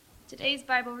Today's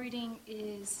Bible reading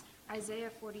is Isaiah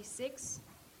 46,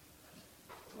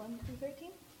 1 through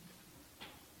 13.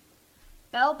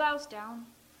 Bel bows down,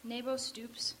 Nebo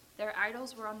stoops. Their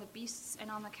idols were on the beasts and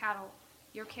on the cattle.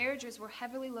 Your carriages were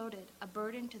heavily loaded, a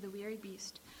burden to the weary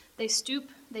beast. They stoop,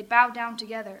 they bow down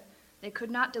together. They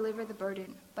could not deliver the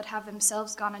burden, but have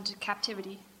themselves gone into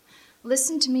captivity.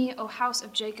 Listen to me, O house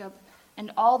of Jacob,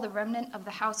 and all the remnant of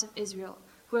the house of Israel,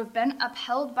 who have been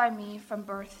upheld by me from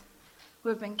birth, who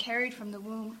have been carried from the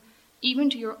womb. Even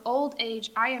to your old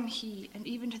age I am he, and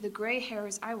even to the gray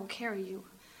hairs I will carry you.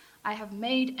 I have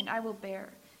made and I will bear,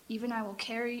 even I will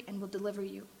carry and will deliver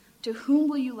you. To whom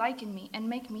will you liken me and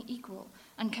make me equal,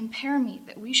 and compare me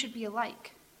that we should be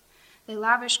alike? They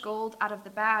lavish gold out of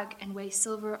the bag and weigh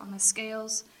silver on the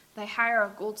scales. They hire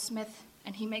a goldsmith,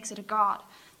 and he makes it a god.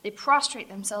 They prostrate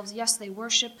themselves, yes, they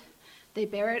worship. They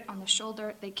bear it on the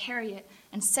shoulder, they carry it,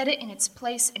 and set it in its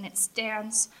place, and it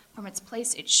stands. From its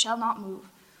place it shall not move.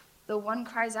 Though one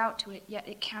cries out to it, yet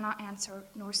it cannot answer,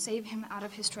 nor save him out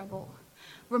of his trouble.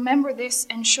 Remember this,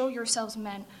 and show yourselves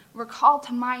men. Recall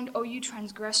to mind, O you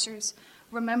transgressors.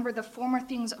 Remember the former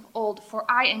things of old, for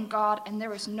I am God, and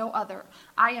there is no other.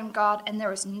 I am God, and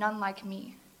there is none like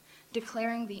me,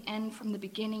 declaring the end from the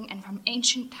beginning, and from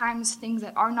ancient times things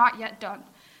that are not yet done,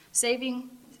 saving.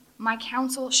 My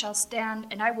counsel shall stand,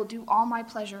 and I will do all my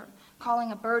pleasure,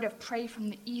 calling a bird of prey from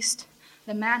the east,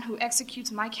 the man who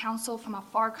executes my counsel from a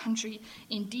far country.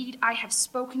 Indeed, I have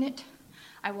spoken it.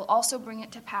 I will also bring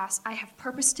it to pass. I have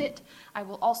purposed it. I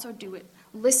will also do it.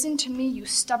 Listen to me, you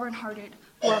stubborn-hearted,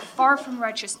 who are far from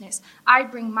righteousness. I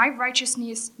bring my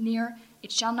righteousness near.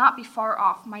 It shall not be far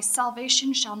off. My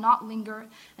salvation shall not linger,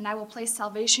 and I will place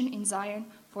salvation in Zion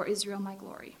for Israel, my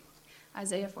glory.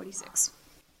 Isaiah 46.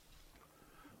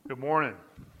 Good morning.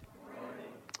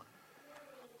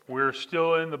 We're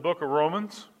still in the book of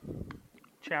Romans,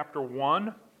 chapter 1.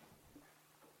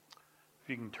 If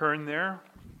you can turn there.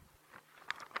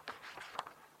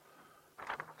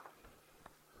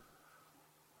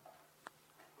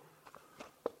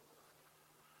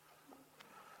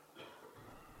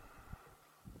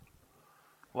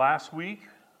 Last week,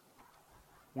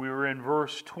 we were in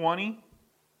verse 20.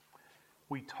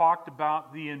 We talked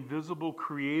about the invisible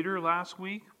creator last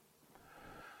week.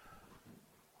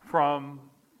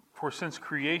 For since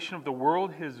creation of the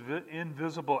world, his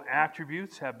invisible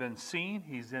attributes have been seen.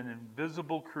 He's an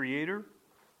invisible creator.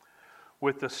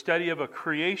 With the study of a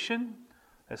creation,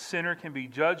 a sinner can be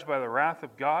judged by the wrath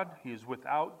of God. He is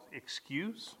without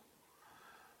excuse.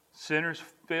 Sinners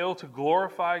fail to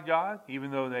glorify God.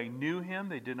 Even though they knew him,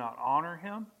 they did not honor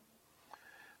him.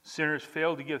 Sinners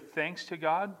fail to give thanks to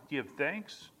God. Give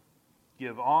thanks,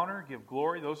 give honor, give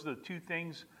glory. Those are the two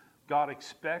things God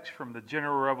expects from the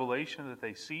general revelation that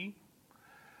they see.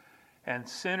 And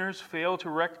sinners fail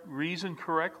to reason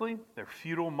correctly, their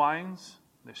futile minds,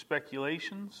 their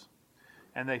speculations,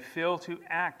 and they fail to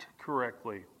act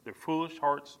correctly. Their foolish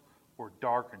hearts were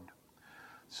darkened.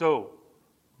 So,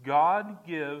 God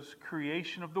gives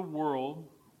creation of the world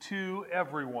to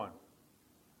everyone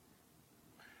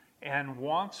and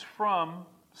wants from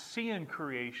seeing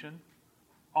creation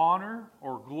honor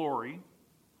or glory,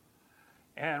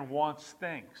 and wants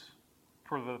thanks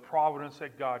for the providence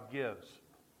that God gives.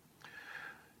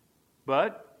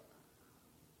 But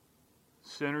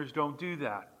sinners don't do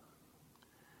that.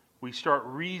 We start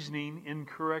reasoning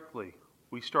incorrectly.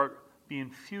 We start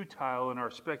being futile in our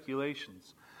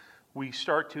speculations. We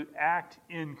start to act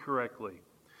incorrectly.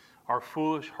 Our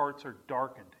foolish hearts are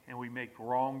darkened, and we make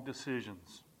wrong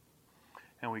decisions.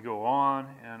 And we go on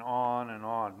and on and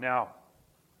on. Now,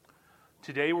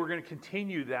 today we're going to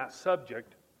continue that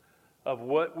subject of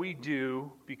what we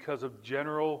do because of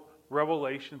general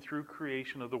revelation through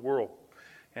creation of the world.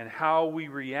 And how we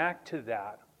react to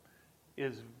that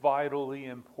is vitally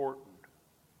important.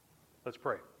 Let's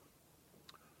pray.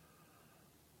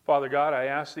 Father God, I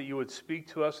ask that you would speak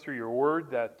to us through your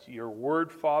word, that your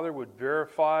word, Father, would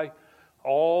verify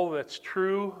all that's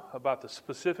true about the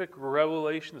specific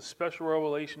revelation, the special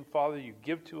revelation, Father, you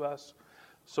give to us,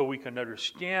 so we can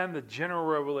understand the general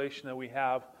revelation that we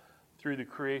have through the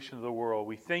creation of the world.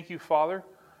 We thank you, Father,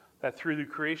 that through the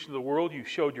creation of the world you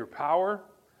showed your power.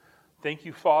 Thank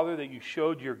you, Father, that you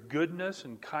showed your goodness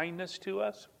and kindness to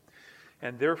us.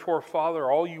 And therefore,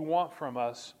 Father, all you want from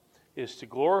us is to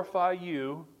glorify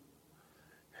you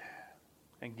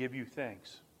and give you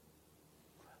thanks.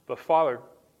 But Father,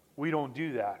 we don't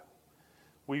do that.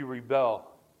 We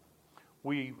rebel.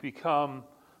 We become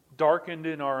darkened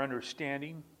in our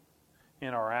understanding,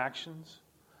 in our actions.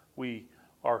 We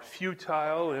are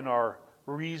futile in our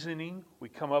reasoning. We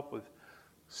come up with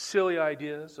silly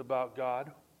ideas about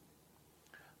God.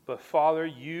 But Father,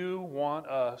 you want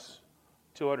us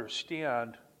to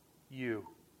understand you.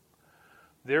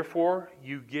 Therefore,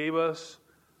 you gave us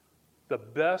the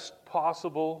best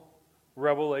possible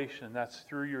revelation. That's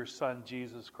through your Son,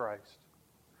 Jesus Christ.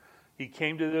 He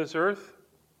came to this earth,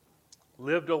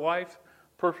 lived a life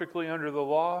perfectly under the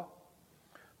law,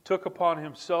 took upon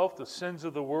himself the sins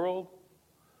of the world,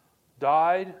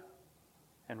 died,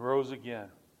 and rose again.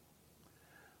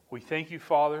 We thank you,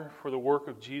 Father, for the work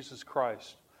of Jesus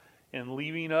Christ in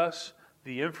leaving us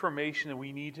the information that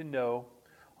we need to know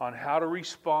on how to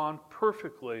respond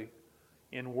perfectly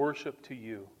in worship to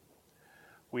you.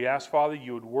 We ask, Father,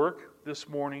 you would work this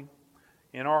morning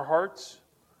in our hearts,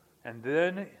 and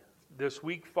then this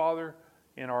week, Father,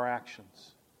 in our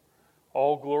actions.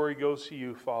 All glory goes to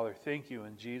you, Father. Thank you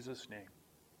in Jesus' name.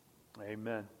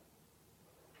 Amen.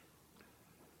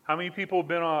 How many people have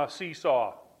been on a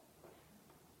seesaw?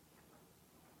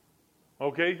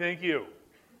 Okay, thank you.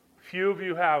 Few of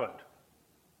you haven't.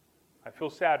 I feel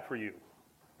sad for you.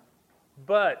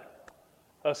 But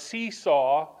a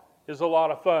seesaw is a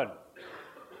lot of fun,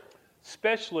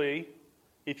 especially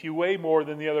if you weigh more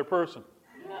than the other person.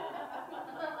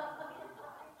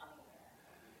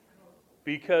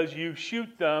 Because you shoot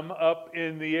them up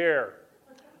in the air.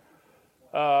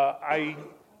 I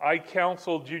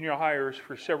counseled junior hires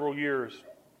for several years,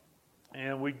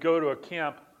 and we'd go to a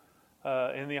camp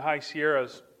in the High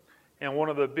Sierras, and one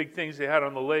of the big things they had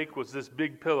on the lake was this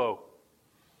big pillow.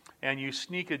 And you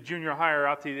sneak a junior hire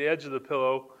out to the edge of the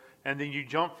pillow, and then you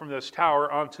jump from this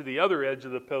tower onto the other edge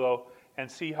of the pillow and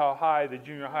see how high the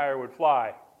junior hire would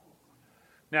fly.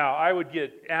 Now, I would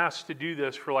get asked to do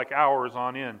this for like hours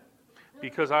on end,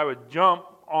 because I would jump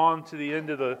onto the end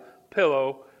of the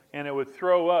pillow and it would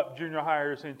throw up junior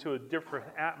hires into a different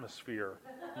atmosphere.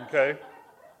 Okay?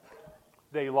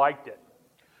 They liked it.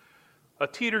 A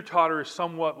teeter-totter is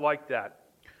somewhat like that.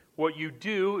 What you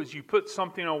do is you put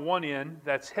something on one end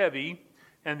that's heavy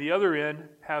and the other end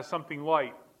has something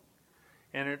light.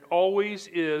 And it always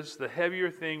is, the heavier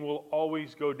thing will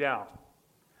always go down.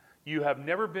 You have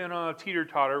never been on a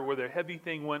teeter-totter where the heavy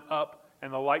thing went up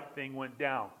and the light thing went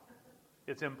down.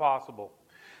 It's impossible.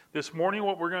 This morning,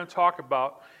 what we're going to talk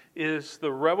about is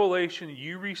the revelation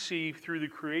you received through the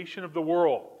creation of the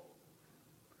world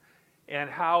and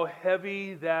how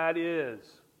heavy that is.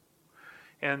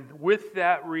 And with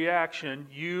that reaction,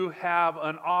 you have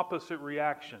an opposite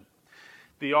reaction.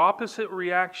 The opposite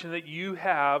reaction that you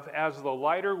have as the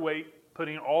lighter weight,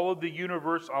 putting all of the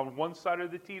universe on one side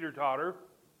of the teeter-totter,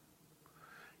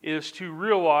 is to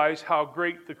realize how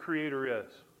great the Creator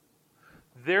is.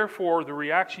 Therefore, the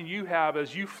reaction you have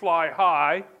as you fly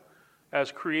high,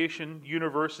 as creation,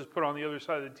 universe is put on the other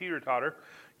side of the teeter-totter,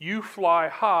 you fly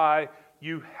high,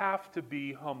 you have to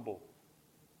be humble.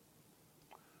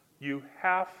 You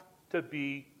have to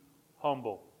be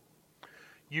humble.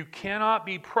 You cannot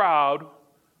be proud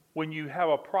when you have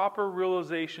a proper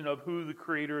realization of who the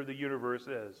Creator of the universe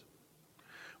is.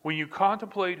 When you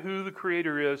contemplate who the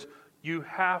Creator is, you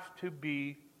have to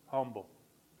be humble.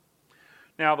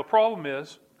 Now, the problem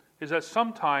is that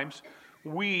sometimes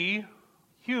we,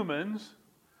 humans,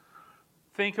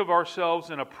 think of ourselves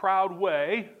in a proud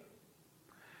way,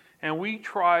 and we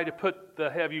try to put the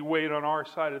heavy weight on our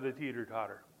side of the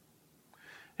teeter-totter.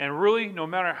 And really, no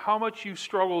matter how much you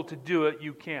struggle to do it,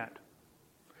 you can't.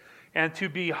 And to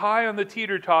be high on the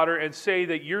teeter-totter and say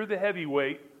that you're the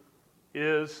heavyweight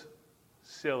is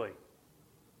silly.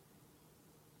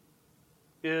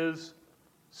 Is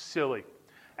silly.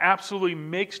 Absolutely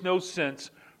makes no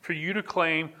sense for you to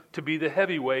claim to be the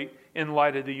heavyweight in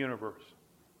light of the universe.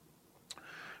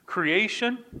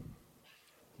 Creation,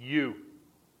 you.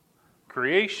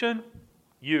 Creation,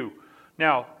 you.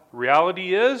 Now,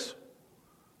 reality is,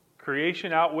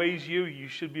 creation outweighs you. You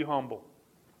should be humble.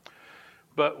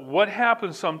 But what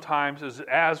happens sometimes is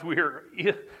as we're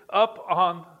up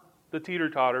on the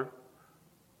teeter-totter,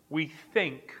 we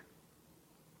think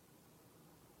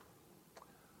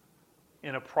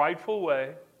in a prideful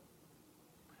way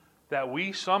that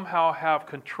we somehow have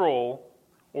control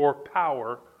or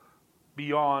power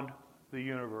beyond the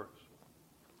universe.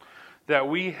 That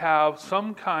we have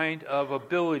some kind of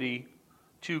ability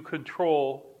to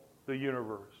control the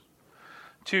universe.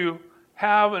 To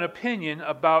have an opinion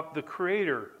about the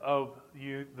Creator of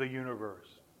the universe.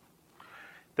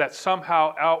 That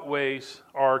somehow outweighs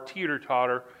our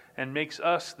teeter-totter and makes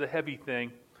us the heavy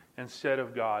thing instead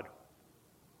of God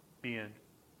being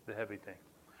the heavy thing.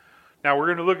 Now we're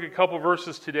going to look at a couple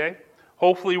verses today.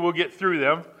 Hopefully we'll get through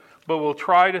them, but we'll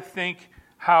try to think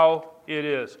how it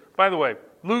is. By the way,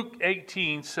 Luke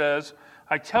 18 says,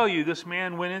 I tell you, this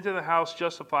man went into the house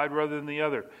justified rather than the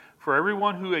other. For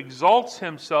everyone who exalts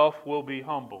himself will be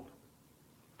humbled.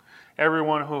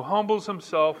 Everyone who humbles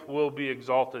himself will be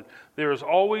exalted. There is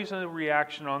always a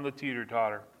reaction on the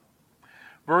teeter-totter.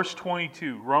 Verse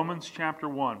 22, Romans chapter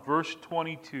 1, verse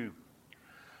 22.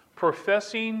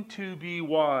 Professing to be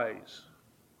wise,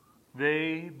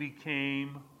 they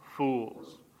became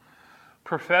fools.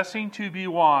 Professing to be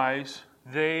wise,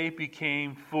 they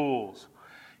became fools.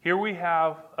 Here we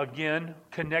have, again,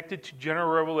 connected to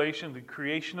general revelation, the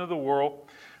creation of the world,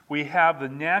 we have the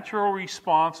natural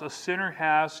response a sinner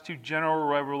has to general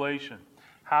revelation.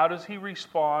 How does he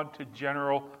respond to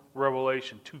general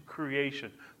revelation, to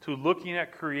creation, to looking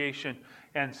at creation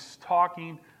and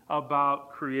talking about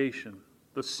creation?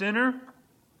 The sinner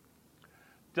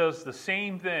does the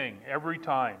same thing every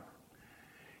time.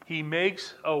 He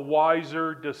makes a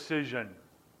wiser decision.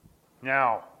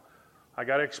 Now, I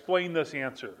got to explain this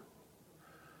answer.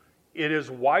 It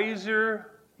is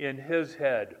wiser in his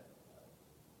head,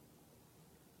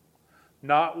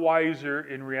 not wiser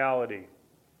in reality.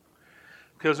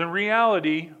 Because in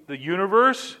reality, the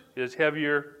universe is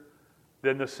heavier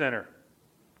than the sinner.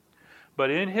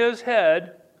 But in his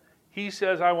head, he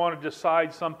says, I want to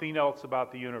decide something else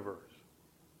about the universe.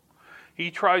 He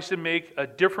tries to make a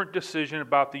different decision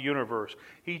about the universe.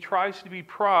 He tries to be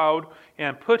proud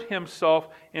and put himself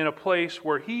in a place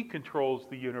where he controls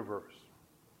the universe.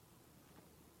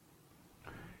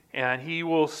 And he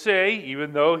will say,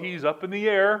 even though he's up in the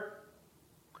air,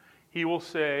 he will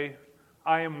say,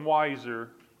 I am wiser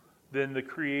than the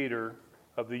creator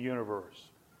of the universe.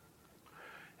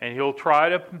 And he'll try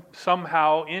to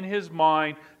somehow, in his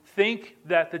mind, think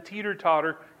that the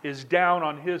teeter-totter is down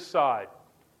on his side,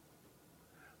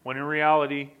 when in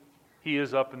reality, he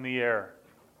is up in the air.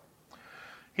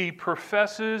 He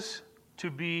professes to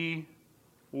be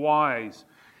wise.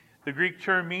 The Greek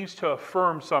term means to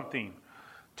affirm something,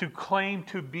 to claim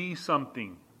to be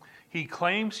something. He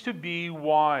claims to be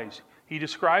wise. He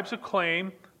describes a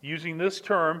claim using this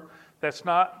term that's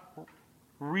not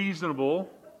reasonable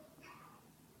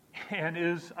and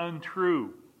is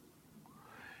untrue.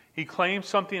 He claims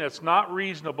something that's not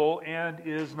reasonable and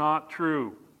is not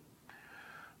true.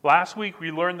 Last week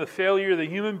we learned the failure of the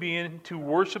human being to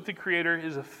worship the Creator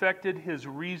has affected his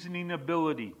reasoning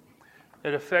ability.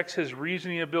 It affects his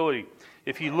reasoning ability.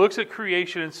 If he looks at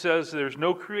creation and says there's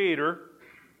no Creator,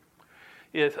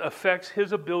 it affects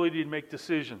his ability to make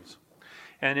decisions.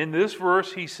 And in this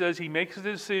verse he says he makes a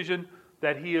decision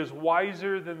that he is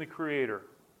wiser than the Creator.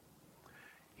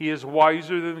 He is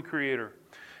wiser than the Creator.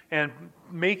 And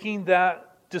making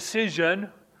that decision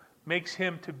makes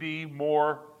him to be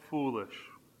more foolish.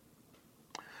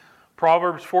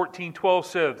 Proverbs 14:12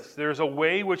 says, there's a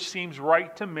way which seems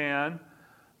right to man,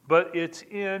 but its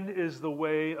end is the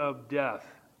way of death.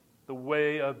 The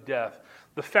way of death.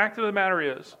 The fact of the matter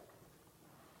is,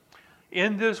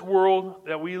 in this world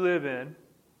that we live in,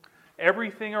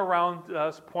 everything around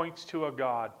us points to a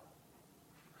God.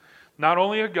 Not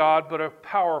only a God, but a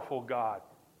powerful God.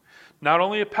 Not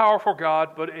only a powerful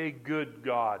God, but a good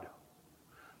God.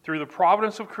 Through the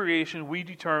providence of creation, we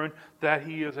determine that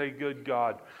He is a good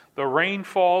God. The rain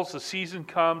falls, the season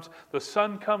comes, the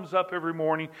sun comes up every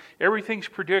morning. Everything's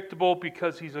predictable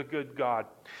because He's a good God.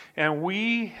 And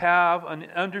we have an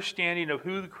understanding of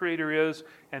who the Creator is,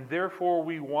 and therefore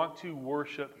we want to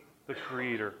worship the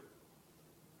Creator.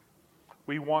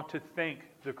 We want to thank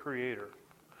the Creator.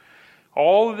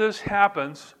 All of this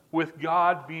happens with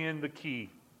God being the key.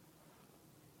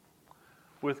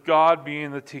 With God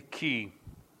being the key.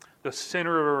 The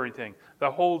center of everything,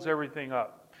 that holds everything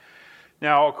up.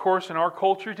 Now, of course, in our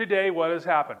culture today, what has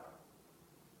happened?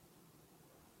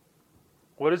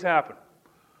 What has happened?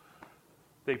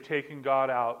 They've taken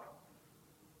God out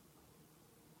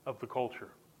of the culture.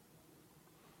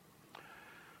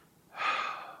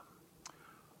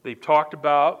 They've talked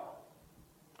about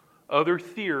other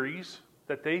theories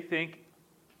that they think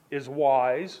is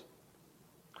wise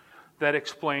that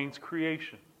explains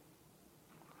creation.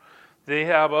 They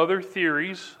have other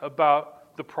theories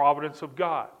about the providence of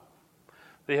God.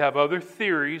 They have other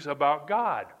theories about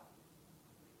God.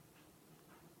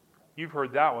 You've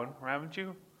heard that one, haven't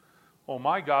you? Well,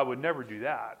 my God would never do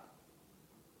that.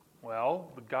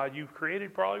 Well, the God you've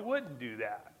created probably wouldn't do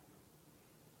that.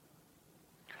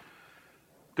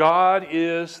 God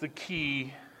is the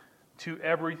key to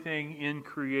everything in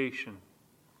creation.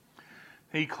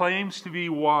 He claims to be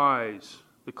wise.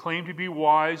 The claim to be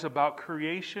wise about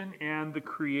creation and the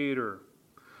Creator.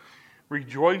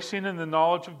 Rejoicing in the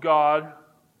knowledge of God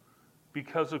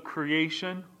because of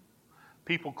creation.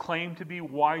 People claim to be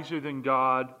wiser than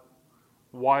God,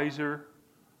 wiser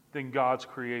than God's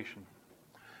creation.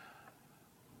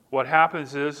 What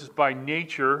happens is by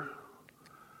nature,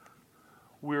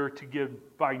 we are to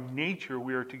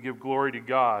give glory to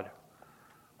God.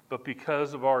 But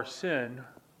because of our sin,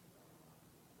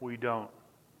 we don't.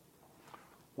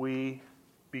 We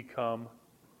become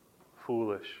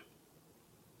foolish.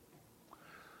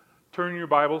 Turn your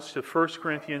Bibles to 1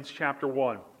 Corinthians chapter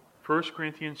 1. 1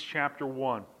 Corinthians chapter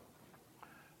 1.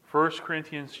 1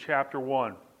 Corinthians chapter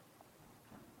 1.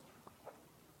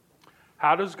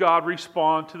 How does God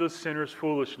respond to the sinner's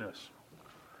foolishness?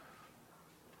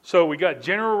 So we got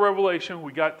general revelation.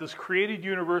 We got this created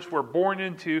universe we're born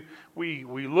into. We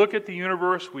look at the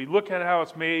universe. We look at how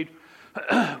it's made.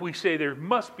 We say there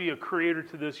must be a creator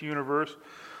to this universe.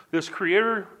 This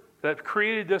creator that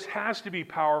created this has to be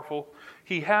powerful.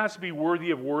 He has to be worthy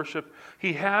of worship.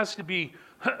 He has to be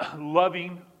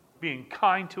loving, being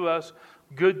kind to us,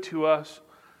 good to us,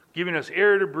 giving us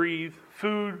air to breathe,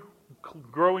 food,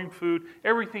 growing food,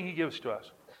 everything He gives to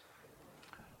us.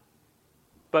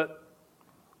 But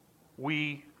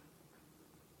we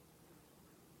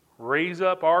raise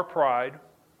up our pride,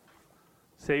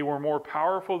 say we're more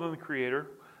powerful than the Creator,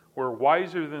 we're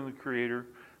wiser than the Creator,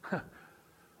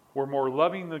 we're more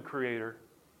loving than the Creator,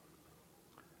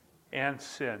 and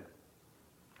sin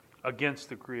against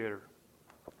the Creator.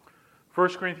 1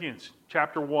 Corinthians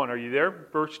chapter 1, are you there?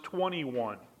 Verse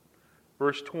 21.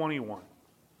 Verse 21.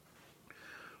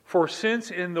 For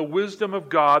since in the wisdom of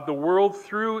God, the world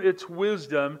through its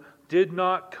wisdom did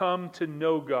not come to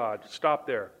know God. Stop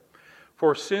there.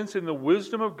 For since in the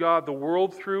wisdom of God, the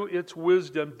world through its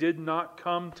wisdom did not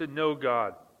come to know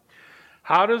God.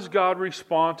 How does God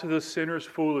respond to the sinner's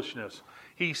foolishness?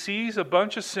 He sees a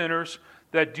bunch of sinners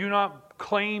that do not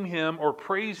claim Him or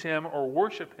praise Him or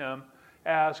worship Him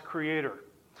as Creator.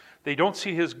 They don't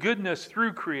see His goodness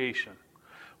through creation.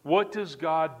 What does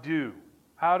God do?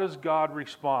 How does God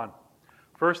respond?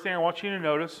 First thing I want you to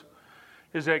notice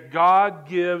is that God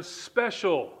gives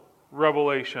special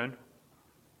revelation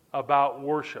about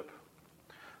worship.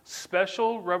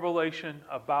 Special revelation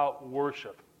about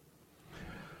worship.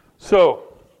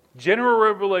 So, general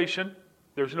revelation,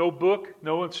 there's no book,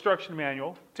 no instruction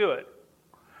manual to it.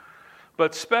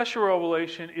 But special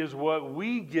revelation is what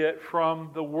we get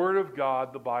from the Word of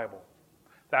God, the Bible.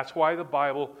 That's why the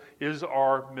Bible is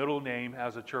our middle name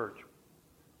as a church.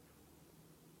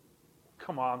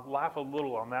 Come on, laugh a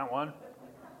little on that one.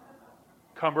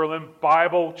 Cumberland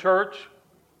Bible Church.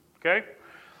 Okay?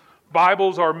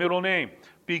 Bible's our middle name.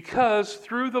 Because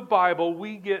through the Bible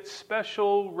we get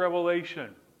special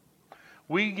revelation.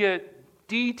 We get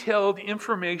detailed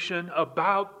information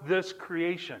about this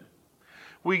creation.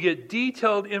 We get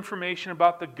detailed information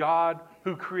about the God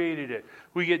who created it.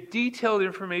 We get detailed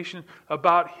information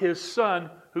about His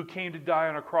Son who came to die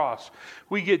on a cross.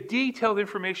 We get detailed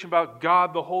information about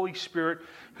God, the Holy Spirit,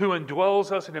 who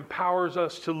indwells us and empowers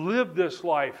us to live this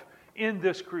life in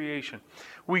this creation.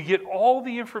 We get all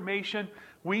the information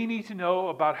we need to know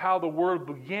about how the world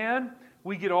began.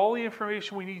 We get all the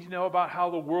information we need to know about how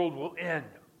the world will end.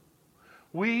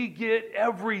 We get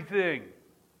everything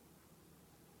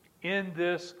in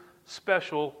this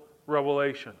special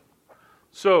revelation.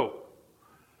 So,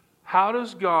 how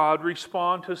does God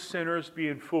respond to sinners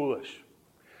being foolish?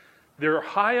 They're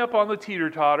high up on the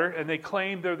teeter-totter and they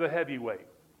claim they're the heavyweight.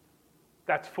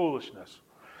 That's foolishness.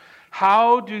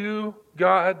 How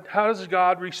does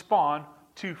God respond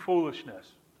to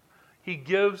foolishness? He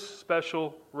gives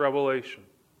special revelation.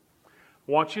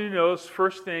 I want you to notice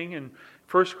first thing in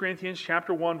 1 Corinthians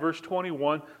chapter 1, verse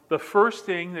 21, the first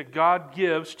thing that God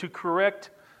gives to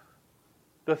correct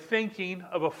the thinking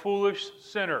of a foolish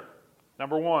sinner.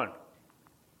 Number one,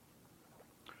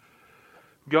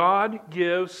 God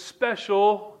gives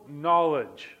special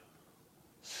knowledge.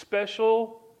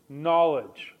 Special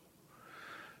knowledge.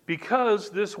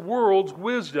 Because this world's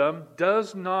wisdom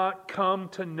does not come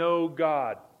to know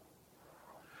God.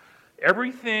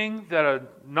 Everything that a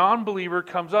non-believer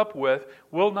comes up with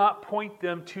will not point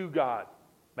them to God.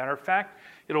 Matter of fact,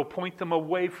 it'll point them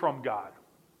away from God.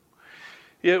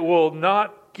 It will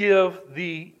not give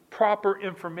the proper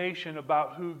information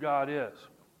about who God is.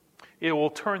 It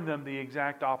will turn them the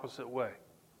exact opposite way.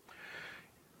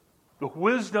 The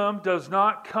wisdom does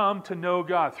not come to know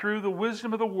God. Through the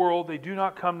wisdom of the world, they do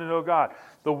not come to know God.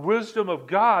 The wisdom of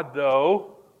God,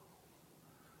 though,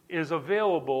 is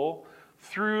available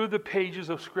through the pages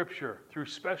of Scripture, through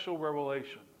special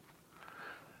revelation.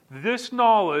 This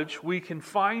knowledge, we can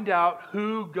find out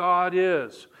who God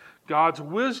is. God's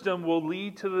wisdom will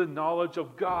lead to the knowledge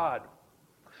of God.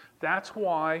 That's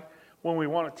why when we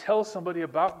want to tell somebody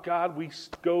about God, we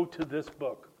go to this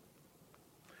book.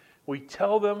 We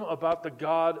tell them about the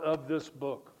God of this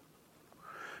book.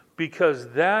 because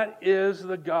that is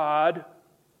the God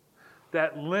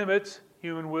that limits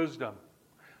human wisdom.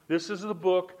 This is the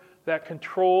book that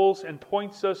controls and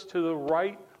points us to the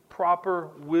right, proper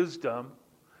wisdom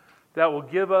that will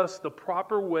give us the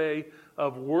proper way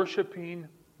of worshiping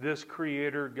this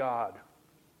Creator God.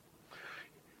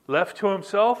 Left to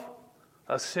himself,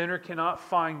 a sinner cannot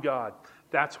find God.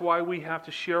 That's why we have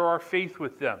to share our faith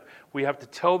with them. We have to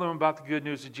tell them about the good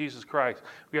news of Jesus Christ.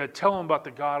 We got to tell them about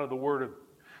the God of the Word.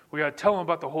 We got to tell them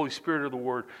about the Holy Spirit of the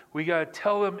Word. We got to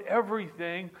tell them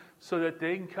everything so that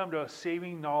they can come to a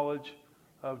saving knowledge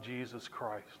of Jesus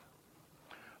Christ.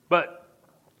 But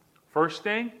first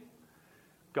thing,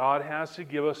 God has to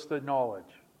give us the knowledge.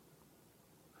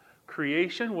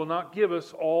 Creation will not give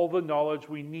us all the knowledge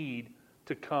we need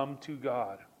to come to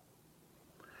God.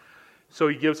 So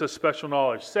He gives us special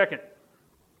knowledge. Second,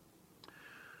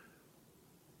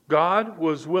 God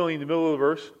was willing, the middle of the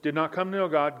verse, did not come to know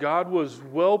God. God was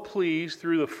well pleased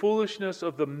through the foolishness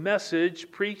of the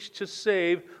message preached to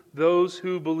save those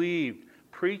who believed.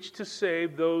 Preached to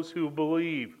save those who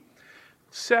believe.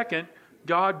 Second,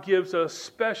 God gives us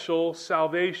special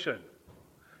salvation.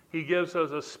 He gives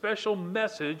us a special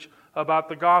message about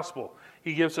the gospel.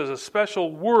 He gives us a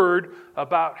special word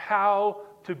about how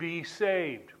to be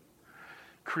saved.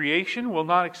 Creation will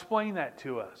not explain that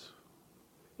to us.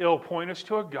 It'll point us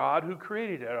to a God who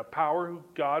created it, a power who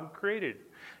God created.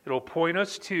 It'll point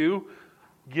us to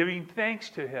giving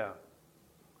thanks to Him.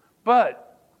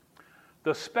 But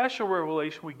the special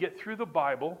revelation we get through the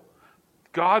Bible,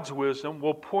 God's wisdom,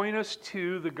 will point us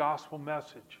to the gospel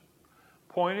message.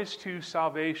 Point us to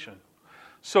salvation.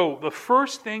 So the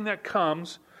first thing that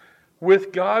comes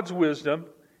with God's wisdom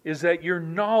is that your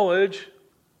knowledge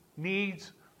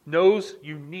knows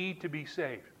you need to be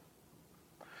saved.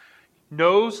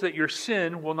 Knows that your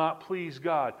sin will not please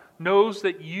God. Knows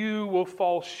that you will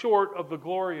fall short of the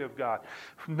glory of God.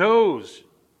 Knows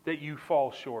that you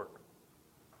fall short.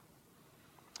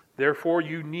 Therefore,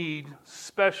 you need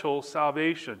special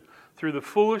salvation through the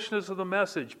foolishness of the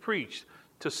message preached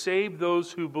to save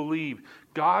those who believe.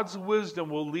 God's wisdom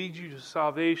will lead you to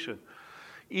salvation.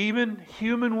 Even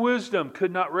human wisdom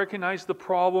could not recognize the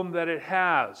problem that it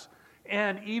has.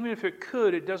 And even if it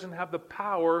could, it doesn't have the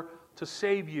power to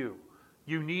save you.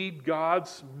 You need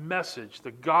God's message,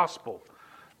 the gospel.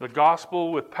 The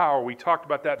gospel with power. We talked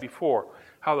about that before.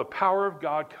 How the power of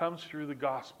God comes through the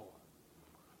gospel.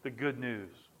 The good news.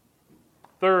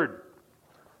 Third,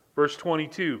 verse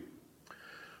 22.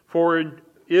 For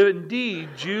indeed,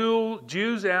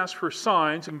 Jews ask for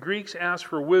signs and Greeks ask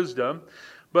for wisdom,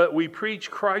 but we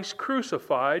preach Christ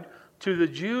crucified, to the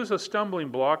Jews a stumbling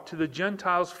block, to the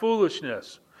Gentiles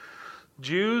foolishness.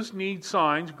 Jews need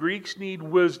signs, Greeks need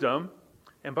wisdom.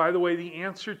 And by the way, the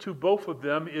answer to both of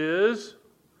them is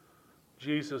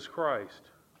Jesus Christ.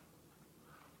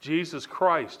 Jesus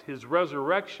Christ, His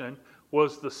resurrection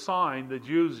was the sign the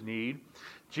Jews need.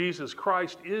 Jesus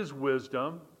Christ is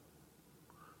wisdom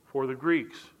for the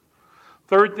Greeks.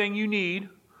 Third thing you need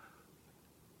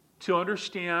to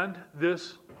understand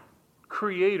this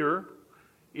Creator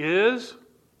is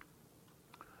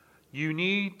you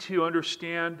need to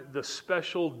understand the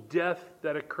special death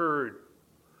that occurred.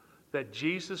 That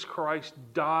Jesus Christ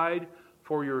died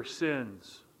for your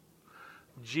sins.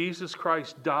 Jesus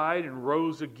Christ died and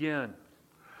rose again.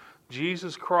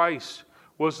 Jesus Christ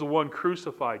was the one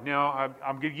crucified. Now,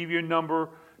 I'm going to give you a number,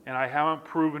 and I haven't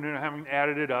proven it, I haven't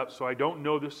added it up, so I don't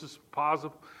know this is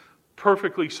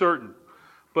perfectly certain.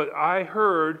 But I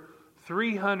heard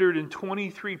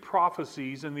 323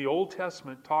 prophecies in the Old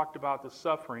Testament talked about the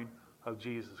suffering of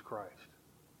Jesus Christ.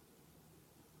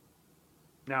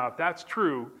 Now, if that's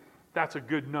true, that's a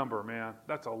good number, man.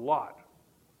 That's a lot.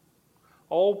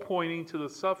 All pointing to the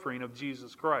suffering of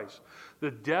Jesus Christ.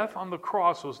 The death on the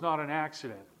cross was not an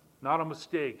accident, not a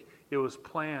mistake. It was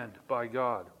planned by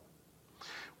God.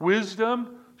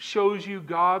 Wisdom shows you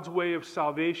God's way of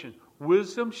salvation.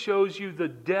 Wisdom shows you the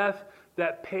death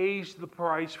that pays the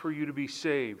price for you to be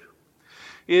saved.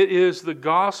 It is the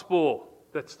gospel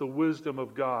that's the wisdom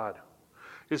of God.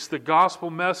 It's the gospel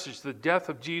message, the death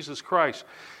of Jesus Christ.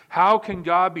 How can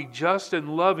God be just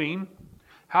and loving?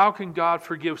 How can God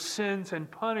forgive sins and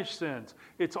punish sins?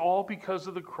 It's all because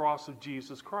of the cross of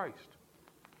Jesus Christ.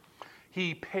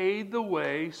 He paid the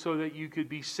way so that you could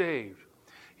be saved.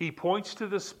 He points to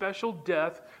the special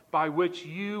death by which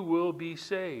you will be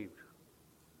saved.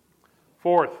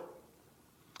 Fourth,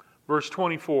 verse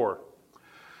 24.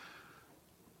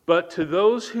 But to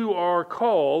those who are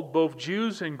called, both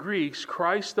Jews and Greeks,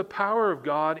 Christ the power of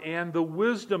God and the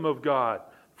wisdom of God.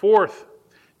 Fourth,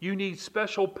 you need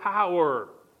special power.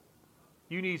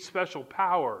 You need special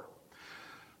power.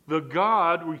 The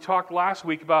God, we talked last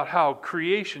week about how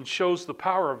creation shows the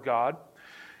power of God.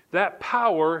 That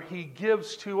power He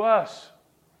gives to us.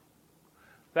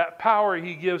 That power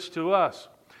He gives to us.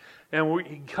 And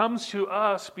He comes to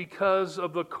us because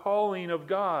of the calling of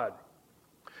God.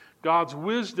 God's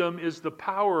wisdom is the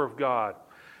power of God.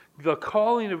 The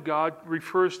calling of God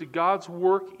refers to God's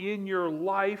work in your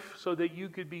life so that you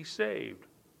could be saved.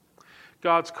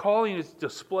 God's calling is a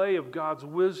display of God's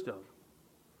wisdom.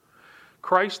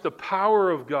 Christ, the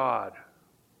power of God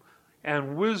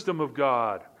and wisdom of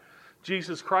God.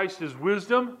 Jesus Christ is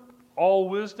wisdom, all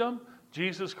wisdom.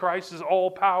 Jesus Christ is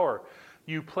all power.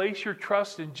 You place your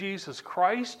trust in Jesus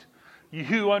Christ,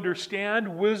 you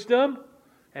understand wisdom,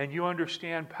 and you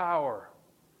understand power.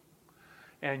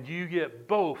 And you get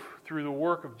both through the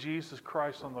work of Jesus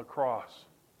Christ on the cross.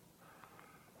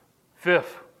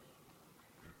 Fifth,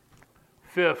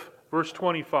 verse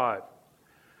 25.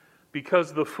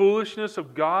 Because the foolishness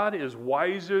of God is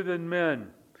wiser than men,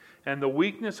 and the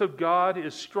weakness of God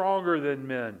is stronger than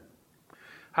men.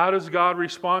 How does God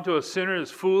respond to a sinner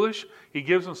that's foolish? He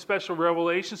gives them special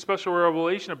revelation. Special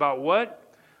revelation about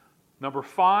what? Number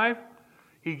 5,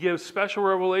 He gives special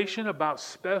revelation about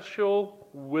special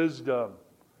wisdom.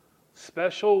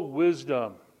 Special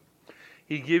wisdom.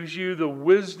 He gives you the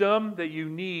wisdom that you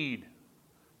need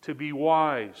to be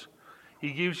wise.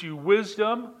 He gives you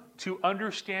wisdom to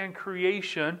understand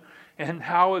creation and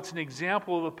how it's an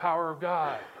example of the power of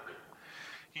God.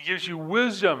 He gives you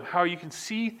wisdom, how you can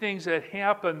see things that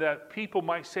happen that people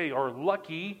might say are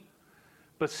lucky,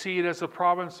 but see it as the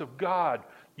providence of God.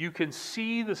 You can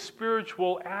see the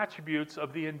spiritual attributes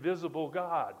of the invisible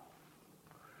God.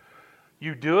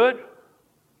 You do it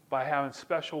by having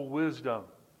special wisdom.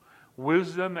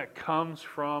 Wisdom that comes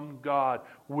from God.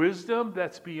 Wisdom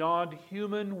that's beyond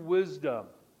human wisdom.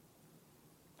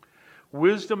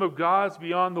 Wisdom of God is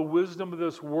beyond the wisdom of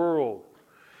this world.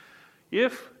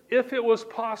 If it was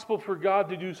possible for God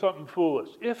to do something foolish,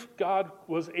 if God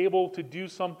was able to do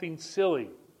something silly,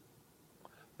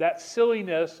 that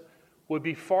silliness would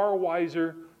be far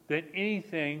wiser than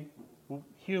anything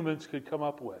humans could come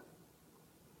up with.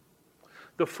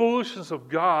 The foolishness of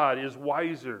God is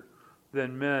wiser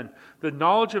than men. The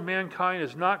knowledge of mankind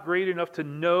is not great enough to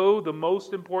know the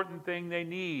most important thing they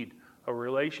need, a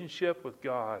relationship with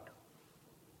God.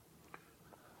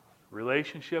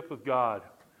 Relationship with God.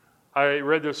 I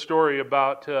read this story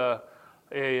about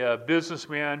a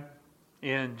businessman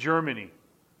in Germany.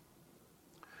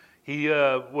 He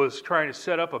was trying to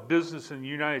set up a business in the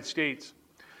United States,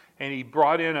 and he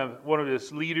brought in one of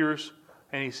his leaders,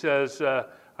 and he says,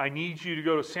 I need you to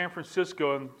go to San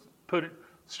Francisco and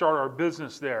start our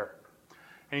business there.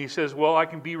 And he says, well, I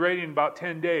can be ready in about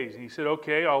 10 days. And he said,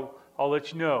 okay, I'll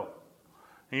let you know.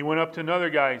 And he went up to another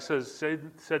guy and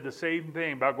said the same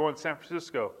thing about going to San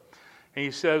Francisco. And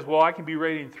he says, well, I can be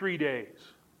ready in 3 days.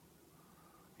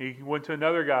 He went to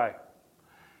another guy.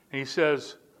 And he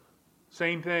says,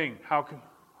 same thing. And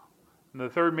the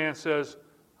third man says,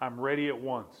 I'm ready at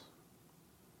once.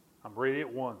 I'm ready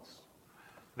at once.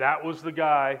 That was the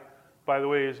guy, by the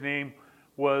way, his name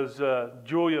was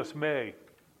Julius May.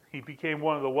 He became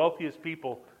one of the wealthiest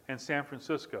people in San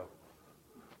Francisco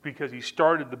because he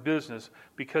started the business,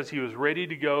 because he was ready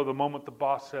to go the moment the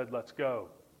boss said, let's go.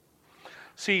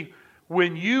 See,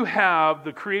 when you have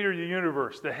the creator of the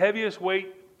universe, the heaviest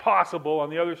weight possible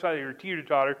on the other side of your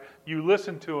teeter-totter, you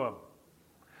listen to him.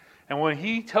 And when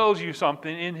he tells you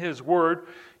something in his word,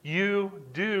 you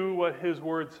do what his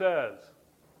word says.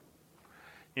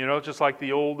 You know, just like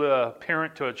the old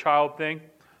parent to a child thing.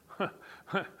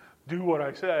 Do what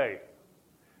I say.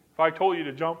 If I told you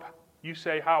to jump, you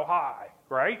say how high,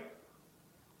 right?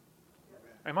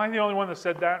 Am I the only one that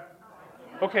said that?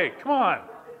 Okay, come on.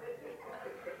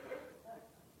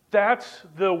 That's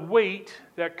the weight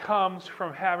that comes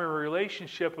from having a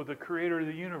relationship with the creator of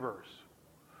the universe.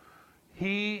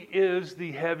 He is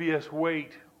the heaviest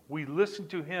weight. We listen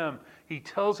to him. He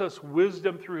tells us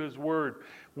wisdom through his word.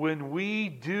 When we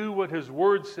do what his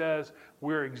word says,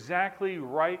 we're exactly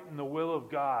right in the will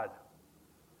of God,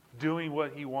 doing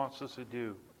what he wants us to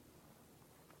do.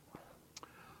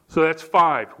 So that's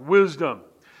 5. Wisdom.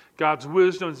 God's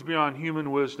wisdom is beyond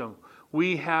human wisdom.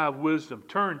 We have wisdom.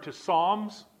 Turn to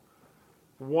Psalms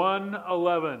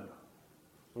 111.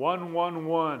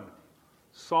 111.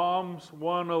 Psalms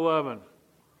 111.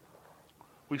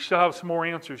 We still have some more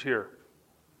answers here.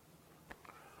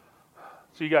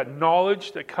 So you got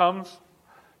knowledge that comes.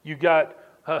 You got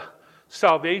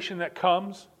salvation that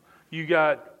comes. You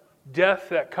got death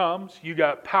that comes. You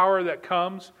got power that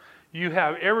comes. You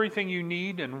have everything you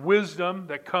need and wisdom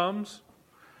that comes.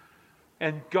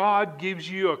 And God gives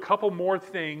you a couple more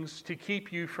things to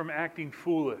keep you from acting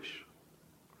foolish.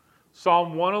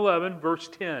 Psalm 111, verse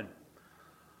 10.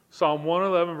 Psalm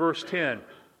 111, verse 10.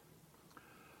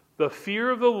 The fear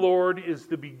of the Lord is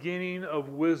the beginning of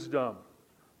wisdom.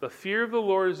 The fear of the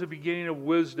Lord is the beginning of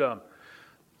wisdom.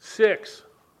 6.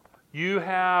 You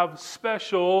have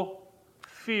special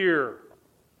fear.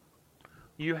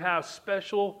 You have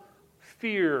special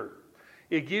fear.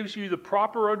 It gives you the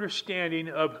proper understanding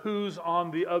of who's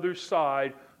on the other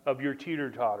side of your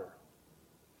teeter-totter.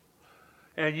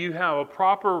 And you have a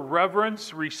proper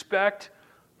reverence, respect,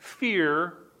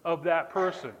 fear of that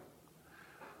person.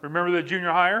 Remember the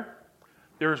junior hire?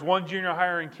 There was one junior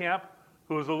hire in camp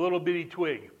who was a little bitty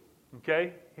twig.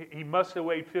 Okay? He must have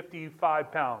weighed 55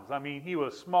 pounds. I mean, he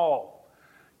was small.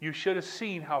 You should have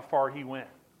seen how far he went.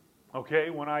 Okay?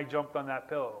 When I jumped on that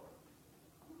pillow.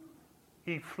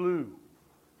 He flew.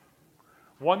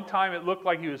 One time it looked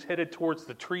like he was headed towards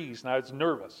the trees, and I was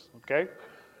nervous. Okay?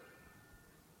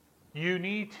 You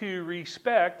need to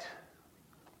respect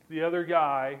the other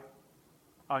guy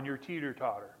on your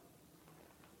teeter-totter.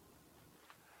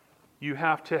 You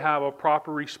have to have a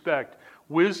proper respect.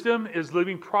 Wisdom is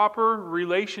living proper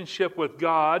relationship with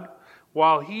God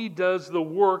while He does the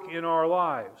work in our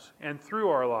lives and through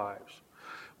our lives.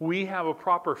 We have a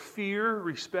proper fear,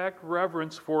 respect,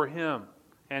 reverence for Him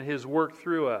and His work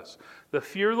through us. The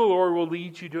fear of the Lord will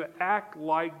lead you to act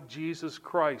like Jesus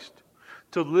Christ,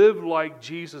 to live like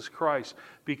Jesus Christ,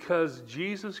 because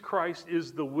Jesus Christ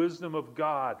is the wisdom of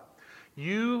God.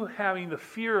 You having the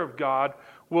fear of God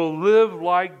will live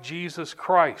like Jesus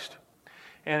Christ.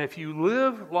 And if you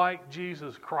live like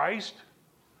Jesus Christ,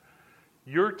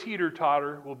 your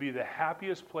teeter-totter will be the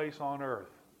happiest place on earth.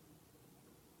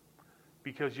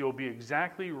 Because you'll be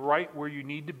exactly right where you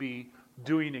need to be,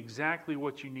 doing exactly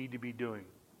what you need to be doing.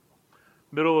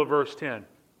 Middle of verse 10.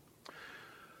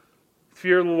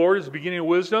 Fear of the Lord is the beginning of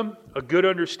wisdom. A good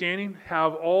understanding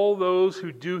have all those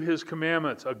who do His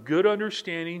commandments. A good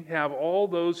understanding have all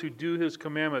those who do His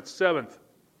commandments. 7th.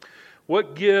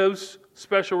 What gives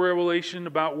special revelation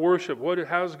about worship?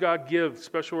 How does God give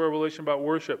special revelation about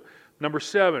worship? Number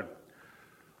 7.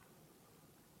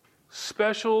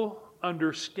 Special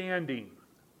understanding.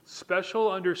 Special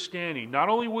understanding. Not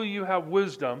only will you have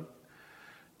wisdom,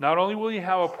 not only will you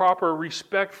have a proper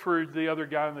respect for the other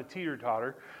guy on the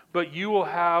teeter-totter, but you will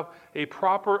have a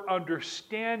proper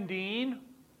understanding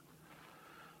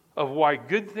of why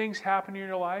good things happen in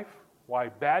your life, why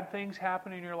bad things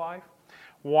happen in your life,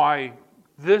 why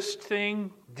this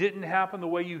thing didn't happen the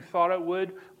way you thought it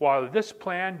would, why this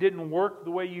plan didn't work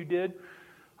the way you did.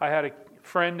 I had a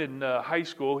friend in high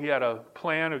school. He had a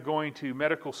plan of going to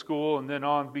medical school and then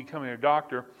on becoming a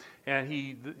doctor, and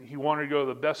he wanted to go to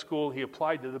the best school. He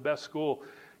applied to the best school,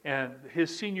 and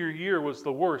his senior year was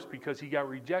the worst because he got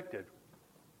rejected.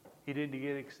 He didn't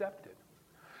get accepted.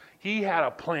 He had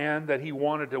a plan that he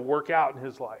wanted to work out in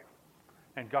his life,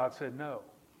 and God said no.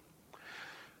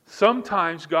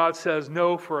 Sometimes God says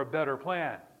no for a better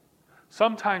plan.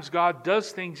 Sometimes God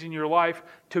does things in your life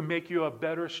to make you a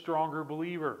better, stronger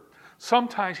believer.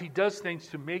 Sometimes He does things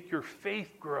to make your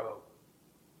faith grow.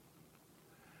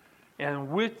 And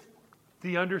with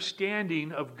the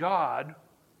understanding of God,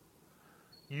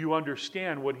 you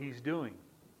understand what He's doing.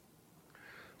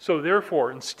 So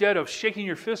therefore, instead of shaking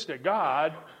your fist at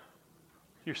God,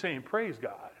 you're saying, praise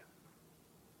God.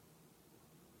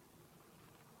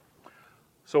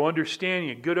 So understanding,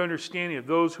 a good understanding of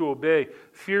those who obey.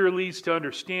 Fear leads to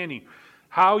understanding.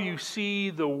 How you see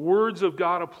the words of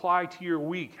God apply to your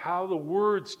week. How the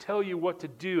words tell you what to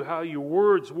do. How your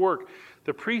words work.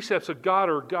 The precepts of God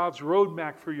are God's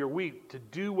roadmap for your week to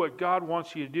do what God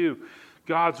wants you to do.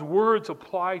 God's words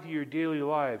apply to your daily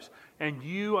lives. And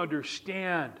you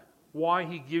understand why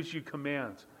He gives you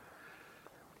commands.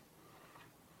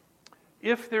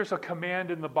 If there's a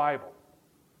command in the Bible,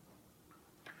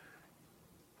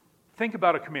 think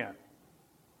about a command.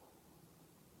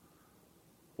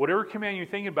 Whatever command you're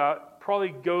thinking about probably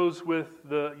goes with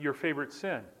your favorite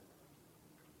sin.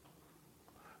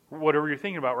 Whatever you're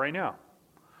thinking about right now.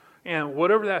 And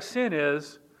whatever that sin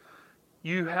is,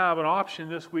 you have an option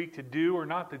this week to do or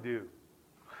not to do.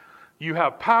 You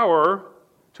have power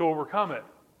to overcome it.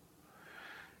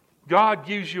 God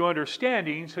gives you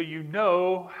understanding so you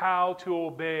know how to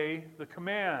obey the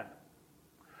command.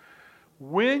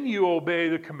 When you obey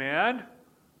the command,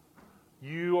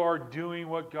 you are doing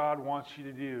what God wants you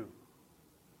to do.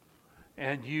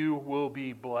 And you will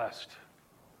be blessed.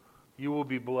 You will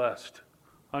be blessed.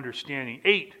 Understanding.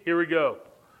 8, here we go.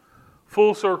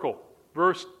 Full circle.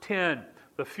 Verse 10.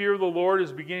 The fear of the Lord is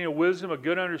the beginning of wisdom, a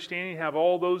good understanding. Have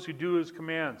all those who do His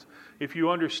commands. If you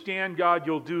understand God,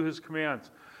 you'll do His commands.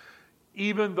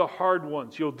 Even the hard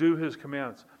ones, you'll do His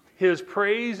commands. His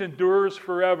praise endures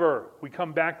forever. We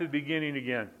come back to the beginning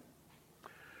again.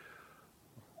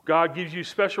 God gives you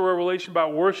special revelation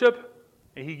about worship,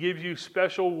 and He gives you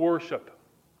special worship.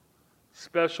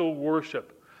 Special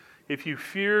worship. If you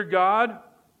fear God,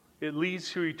 it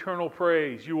leads to eternal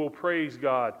praise. You will praise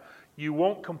God. You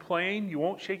won't complain. You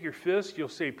won't shake your fist. You'll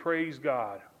say, praise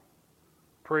God.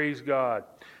 Praise God.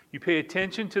 You pay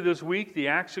attention to this week, the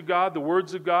acts of God, the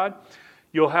words of God.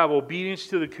 You'll have obedience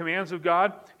to the commands of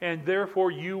God, and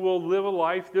therefore you will live a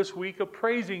life this week of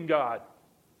praising God.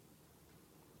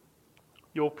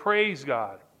 You'll praise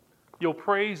God. You'll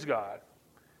praise God.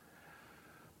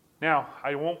 Now,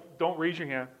 don't raise your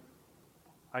hand.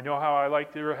 I know how I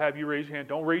like to have you raise your hand.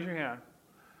 Don't raise your hand.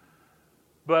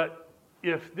 But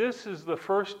if this is the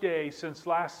first day since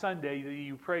last Sunday that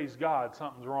you praise God,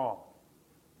 something's wrong.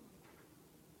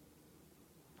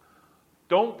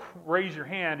 Don't raise your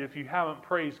hand if you haven't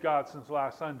praised God since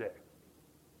last Sunday.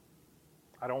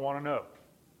 I don't want to know.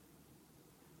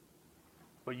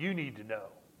 But you need to know.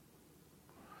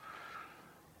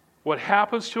 What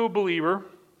happens to a believer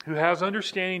who has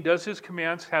understanding, does his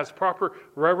commands, has proper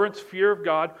reverence, fear of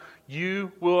God,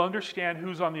 you will understand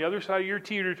who's on the other side of your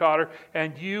teeter-totter,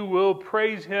 and you will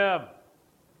praise Him.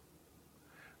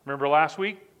 Remember last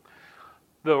week?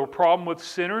 The problem with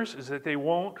sinners is that they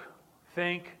won't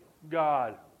thank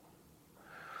God.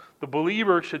 The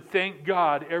believer should thank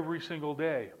God every single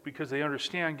day because they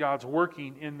understand God's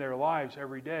working in their lives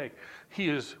every day. He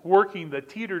is working the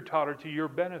teeter-totter to your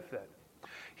benefit.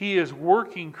 He is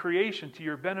working creation to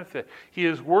your benefit. He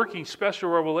is working special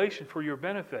revelation for your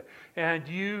benefit. And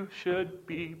you should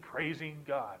be praising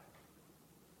God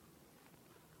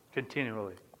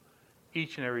continually,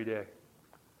 each and every day.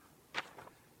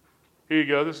 Here you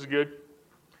go. This is good.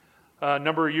 A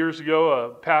number of years ago, a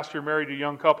pastor married a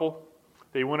young couple.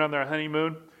 They went on their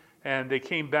honeymoon, and they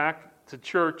came back to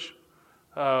church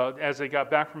as they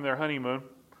got back from their honeymoon.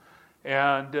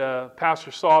 And pastor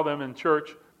saw them in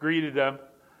church, greeted them,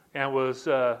 and was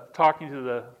talking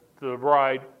to the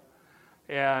bride.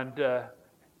 And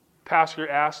pastor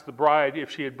asked the bride if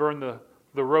she had burned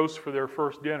the roast for their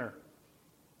first dinner,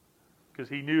 because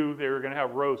he knew they were going to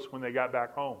have roast when they got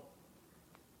back home.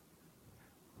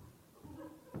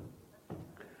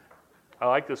 I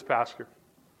like this pastor.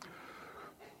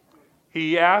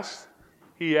 He asked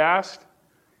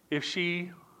if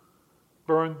she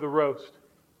burned the roast.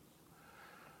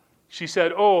 She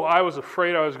said, "Oh, I was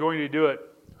afraid I was going to do it.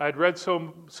 I'd read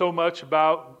so much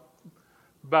about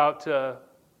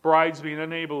brides being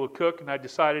unable to cook, and I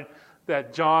decided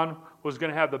that John was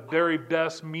going to have the very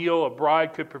best meal a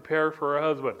bride could prepare for her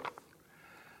husband.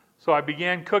 So I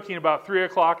began cooking about 3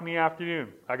 o'clock in the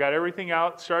afternoon. I got everything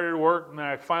out, started to work, and then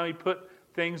I finally put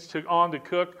things on to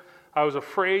cook. I was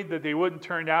afraid that they wouldn't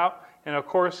turn out, and of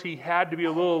course he had to be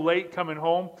a little late coming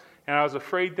home, and I was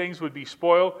afraid things would be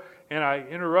spoiled, and I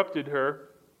interrupted her,"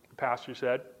 the pastor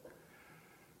said.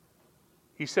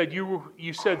 He said,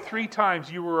 you said 3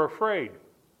 times you were afraid.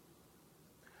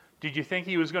 Did you think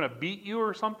he was going to beat you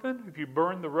or something if you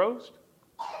burned the roast?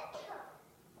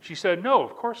 She said, "No,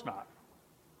 of course not."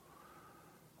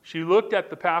 She looked at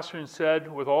the pastor and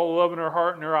said, with all the love in her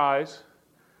heart and her eyes,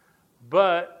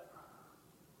 but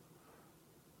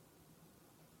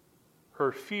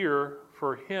her fear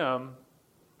for him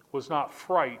was not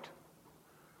fright.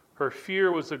 Her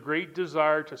fear was a great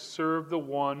desire to serve the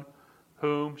one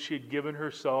whom she had given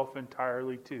herself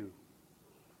entirely to.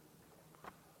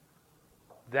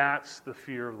 That's the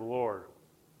fear of the Lord.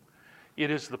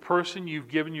 It is the person you've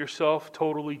given yourself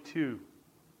totally to.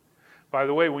 By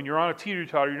the way, when you're on a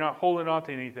teeter-totter, you're not holding on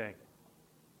to anything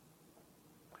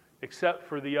except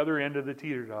for the other end of the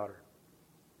teeter-totter.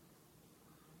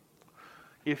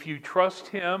 If you trust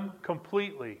Him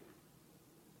completely,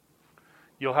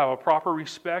 you'll have a proper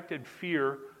respect and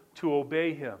fear to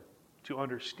obey Him, to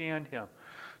understand Him,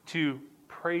 to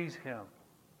praise Him.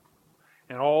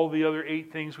 And all the other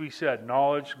 8 things we said,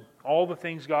 knowledge, all the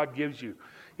things God gives you,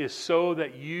 is so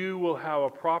that you will have a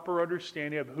proper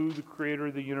understanding of who the Creator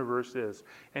of the universe is.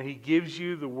 And He gives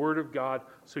you the Word of God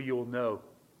so you'll know.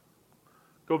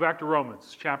 Go back to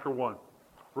Romans chapter 1.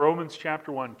 Romans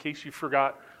chapter 1, in case you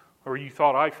forgot or you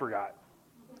thought I forgot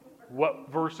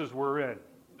what verses we're in.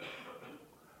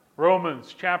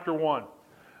 Romans chapter 1,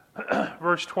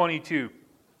 verse 22.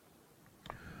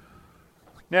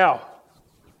 Now,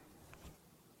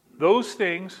 those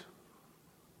things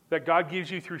that God gives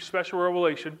you through special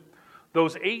revelation,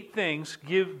 those 8 things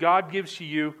God gives to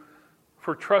you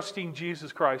for trusting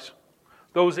Jesus Christ.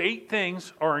 Those 8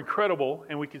 things are incredible,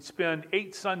 and we could spend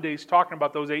 8 Sundays talking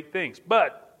about those 8 things,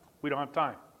 but we don't have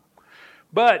time.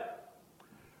 But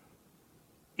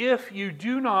if you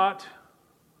do not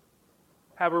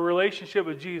have a relationship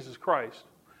with Jesus Christ,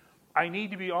 I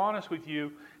need to be honest with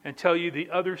you and tell you the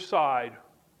other side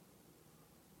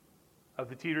of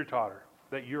the teeter-totter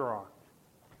that you're on.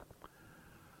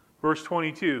 Verse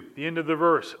 22, the end of the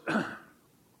verse.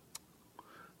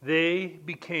 They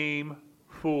became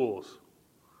fools.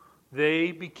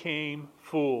 They became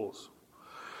fools.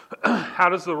 How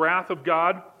does the wrath of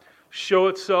God show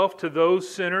itself to those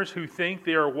sinners who think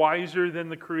they are wiser than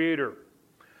the Creator?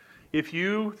 If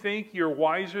you think you're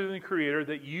wiser than the Creator,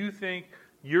 that you think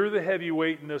you're the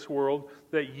heavyweight in this world,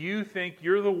 that you think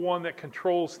you're the one that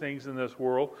controls things in this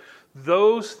world,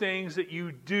 those things that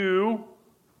you do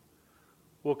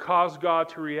will cause God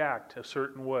to react a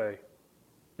certain way.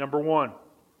 Number 1,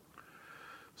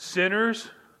 sinners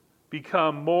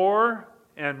become more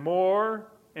and more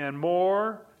and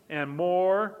more and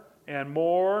more and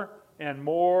more and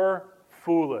more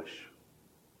foolish.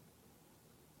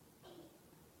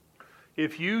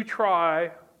 If you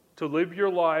try to live your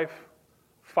life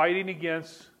fighting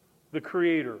against the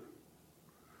Creator,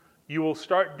 you will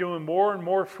start doing more and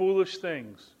more foolish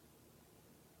things.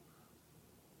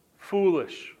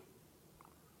 Foolish.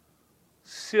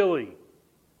 Silly.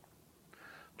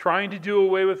 Trying to do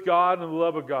away with God and the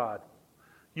love of God.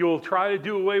 You will try to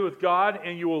do away with God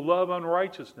and you will love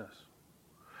unrighteousness.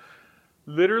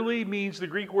 Literally means, the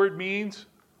Greek word means,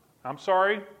 I'm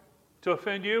sorry to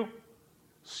offend you,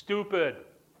 stupid.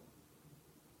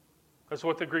 That's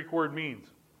what the Greek word means.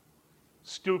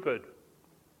 Stupid.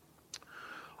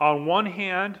 On one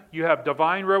hand, you have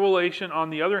divine revelation.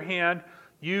 On the other hand,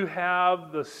 you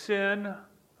have the sin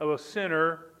of a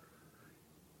sinner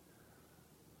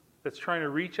that's trying to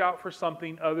reach out for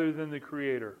something other than the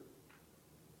Creator.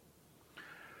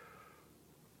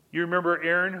 You remember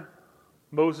Aaron,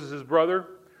 Moses' brother?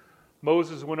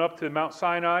 Moses went up to Mount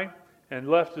Sinai and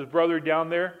left his brother down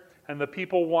there, and the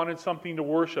people wanted something to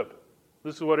worship.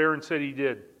 This is what Aaron said he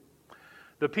did.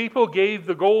 The people gave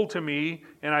the gold to me,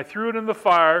 and I threw it in the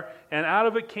fire, and out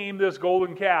of it came this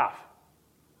golden calf.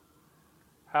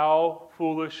 How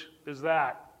foolish is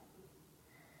that?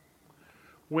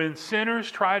 When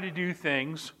sinners try to do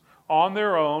things on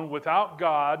their own, without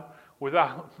God,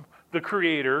 without the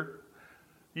Creator,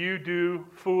 you do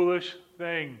foolish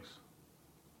things.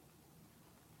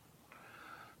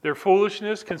 Their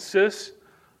foolishness consists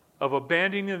of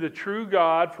abandoning the true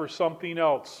God for something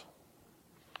else.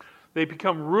 They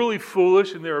become really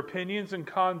foolish in their opinions and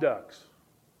conducts.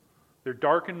 Their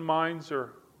darkened minds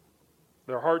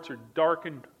their hearts are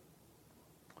darkened.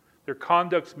 Their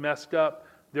conduct's messed up.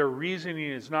 Their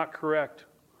reasoning is not correct.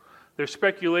 Their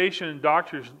speculation and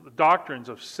doctrines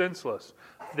are senseless.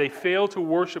 They fail to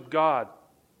worship God.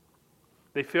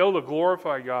 They fail to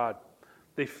glorify God.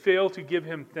 They fail to give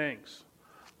Him thanks.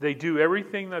 They do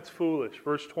everything that's foolish.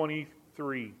 Verse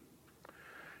 23.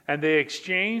 And they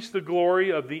exchange the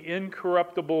glory of the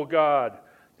incorruptible God.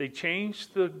 They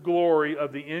change the glory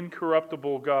of the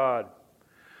incorruptible God.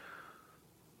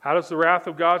 How does the wrath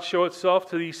of God show itself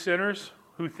to these sinners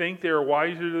who think they are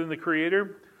wiser than the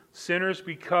Creator? Sinners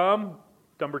become,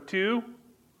 number two,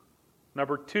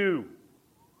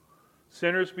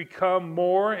 sinners become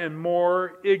more and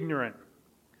more ignorant.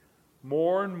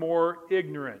 More and more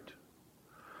ignorant.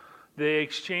 They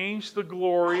exchange the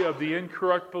glory of the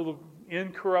incorruptible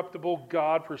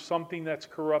God for something that's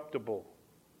corruptible.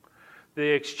 They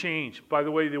exchange. By the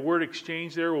way, the word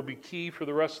exchange there will be key for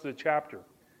the rest of the chapter.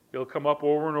 It'll come up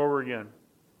over and over again.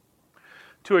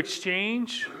 To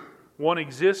exchange, one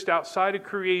exists outside of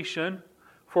creation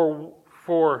for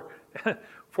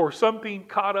something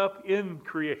caught up in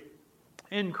creation.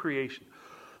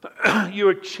 You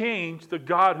exchange the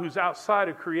God who's outside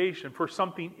of creation for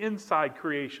something inside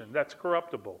creation that's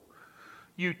corruptible.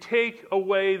 You take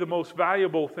away the most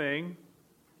valuable thing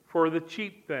for the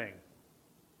cheap thing.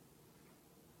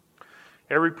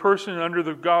 Every person under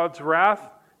the God's wrath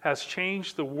has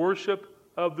changed the worship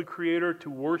of the Creator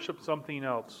to worship something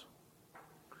else.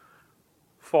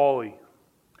 Folly.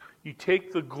 You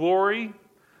take the glory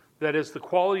that is the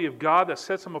quality of God that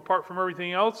sets Him apart from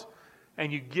everything else,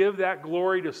 and you give that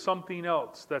glory to something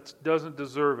else that doesn't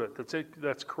deserve it,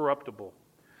 that's corruptible.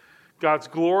 God's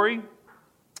glory,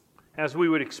 as we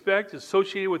would expect, is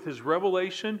associated with His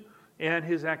revelation and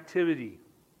His activity.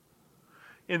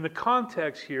 In the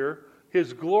context here,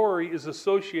 His glory is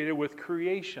associated with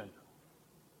creation.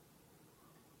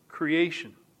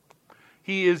 Creation.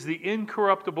 He is the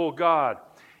incorruptible God.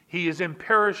 He is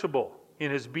imperishable. in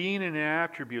his being and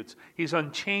attributes. He's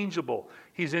unchangeable.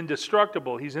 He's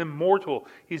indestructible. He's immortal.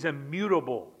 He's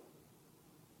immutable.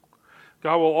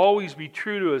 God will always be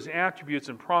true to his attributes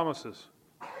and promises.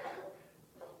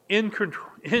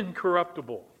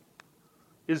 Incorruptible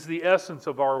is the essence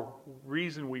of our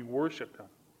reason we worship him.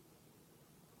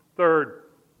 Third,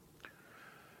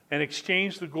 and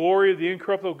exchange the glory of the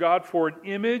incorruptible God for an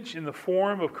image in the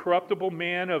form of corruptible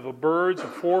man, of birds,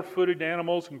 of four-footed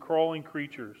animals, and crawling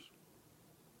creatures.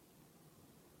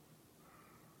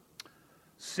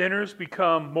 Sinners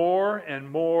become more and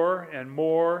more and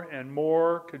more and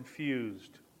more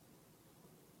confused.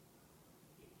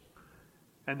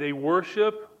 And they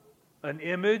worship an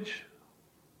image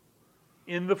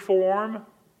in the form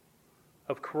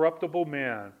of corruptible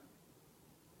man.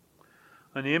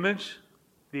 An image,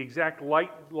 the exact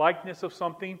likeness of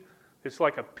something. It's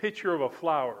like a picture of a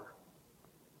flower.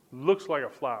 Looks like a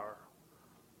flower,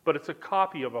 but it's a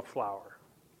copy of a flower.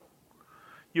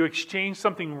 You exchange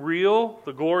something real,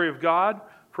 the glory of God,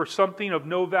 for something of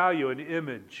no value, an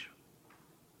image.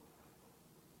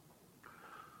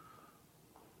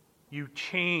 You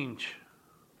change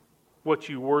what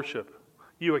you worship.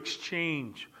 You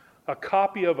exchange a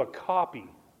copy of a copy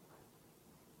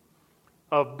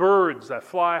of birds that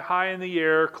fly high in the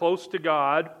air close to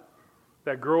God,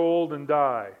 that grow old and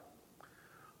die.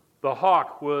 The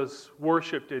hawk was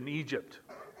worshipped in Egypt.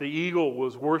 The eagle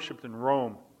was worshipped in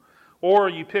Rome. Or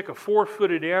you pick a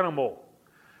four-footed animal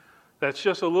that's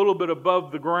just a little bit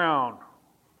above the ground,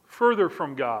 further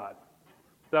from God,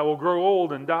 that will grow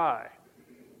old and die.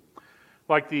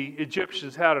 Like the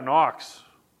Egyptians had an ox,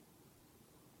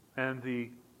 and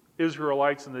the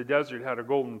Israelites in the desert had a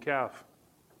golden calf.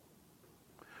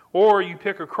 Or you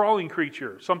pick a crawling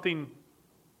creature, something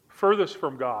furthest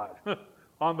from God,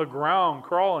 on the ground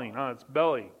crawling on its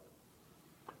belly,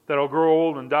 that'll grow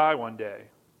old and die one day.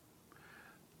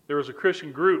 There was a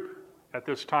Christian group at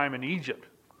this time in Egypt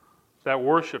that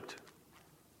worshipped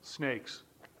snakes.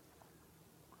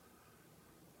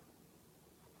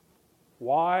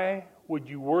 Why would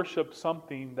you worship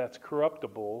something that's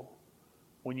corruptible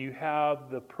when you have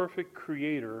the perfect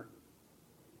Creator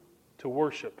to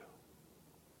worship?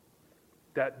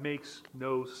 That makes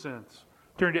no sense.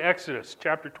 Turn to Exodus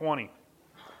chapter 20.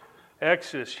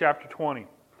 Exodus chapter 20,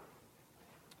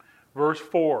 verse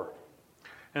 4.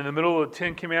 In the middle of the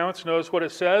Ten Commandments, notice what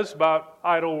it says about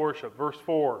idol worship. Verse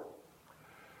 4.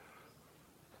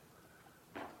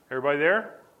 Everybody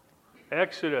there?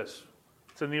 Exodus.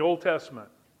 It's in the Old Testament.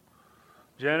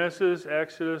 Genesis,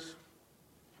 Exodus.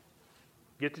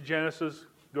 Get to Genesis,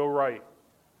 go right.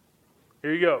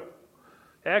 Here you go.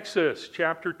 Exodus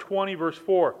chapter 20, verse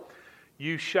 4.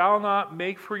 You shall not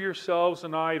make for yourselves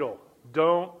an idol.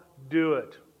 Don't do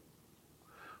it.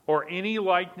 Or any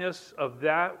likeness of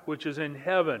that which is in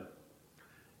heaven.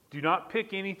 Do not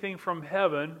pick anything from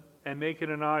heaven and make it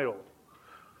an idol.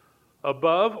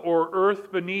 Above or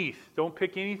earth beneath. Don't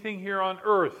pick anything here on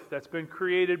earth that's been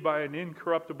created by an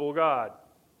incorruptible God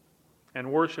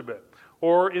and worship it.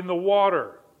 Or in the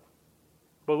water,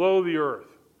 below the earth.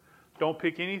 Don't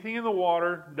pick anything in the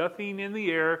water, nothing in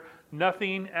the air,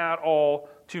 nothing at all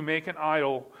to make an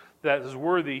idol that is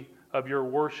worthy of your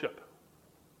worship.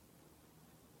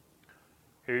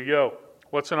 Here you go.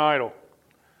 What's an idol?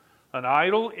 An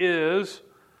idol is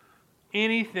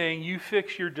anything you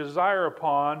fix your desire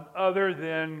upon other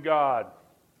than God.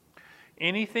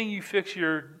 Anything you fix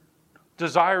your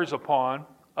desires upon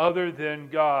other than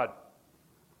God.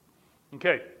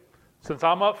 Okay, since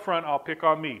I'm up front, I'll pick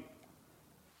on me.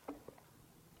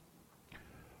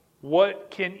 What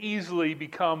can easily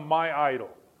become my idol?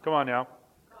 Come on now.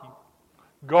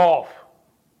 Golf.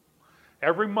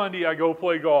 Every Monday I go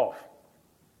play golf.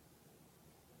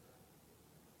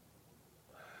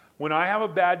 When I have a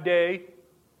bad day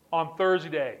on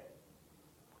Thursday,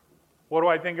 what do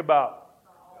I think about?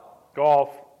 Golf.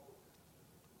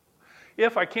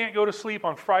 If I can't go to sleep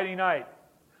on Friday night,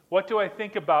 what do I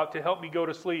think about to help me go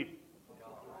to sleep?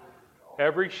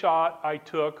 Every shot I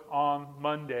took on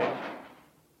Monday,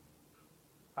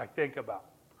 I think about.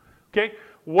 Okay,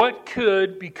 what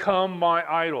could become my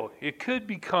idol? It could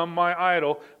become my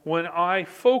idol when I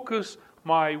focus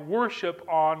my worship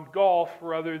on golf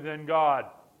rather than God.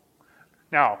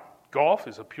 Now, golf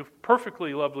is a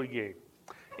perfectly lovely game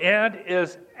and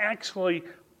is actually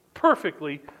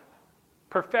perfectly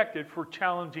perfected for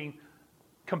challenging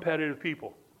competitive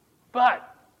people.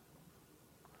 But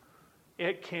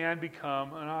it can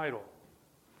become an idol.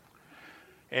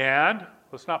 And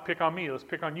let's not pick on me, let's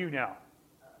pick on you now.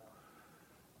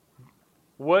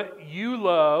 What you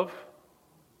love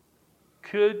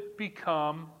could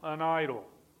become an idol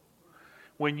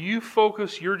when you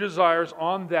focus your desires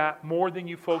on that more than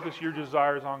you focus your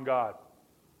desires on God.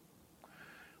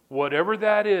 Whatever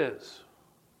that is,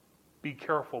 be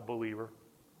careful, believer.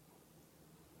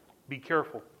 Be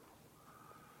careful.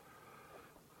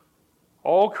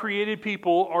 All created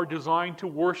people are designed to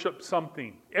worship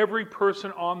something. Every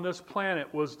person on this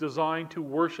planet was designed to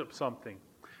worship something.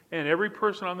 And every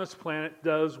person on this planet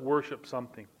does worship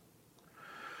something.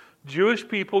 Jewish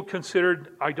people considered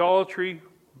idolatry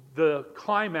the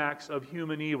climax of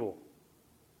human evil.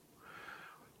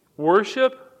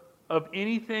 Worship of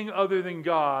anything other than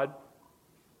God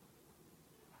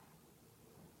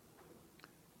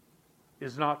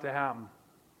is not to happen.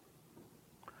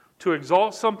 To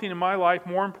exalt something in my life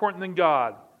more important than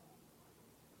God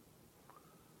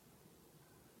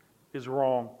is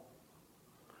wrong.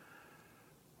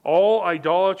 All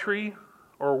idolatry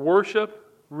or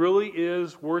worship really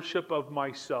is worship of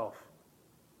myself.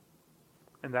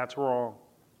 And that's wrong.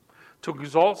 To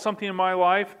exalt something in my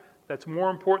life, that's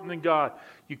more important than God.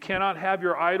 You cannot have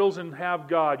your idols and have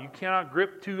God. You cannot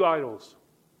grip two idols.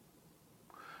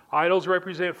 Idols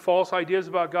represent false ideas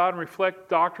about God and reflect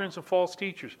doctrines of false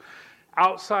teachers.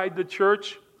 Outside the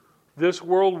church, this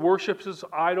world worships its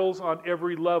idols on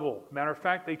every level. Matter of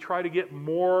fact, they try to get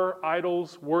more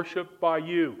idols worshipped by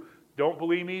you. Don't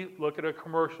believe me? Look at a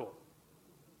commercial.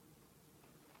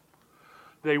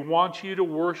 They want you to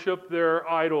worship their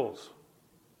idols.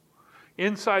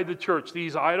 Inside the church,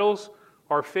 these idols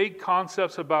are fake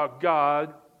concepts about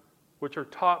God, which are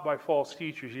taught by false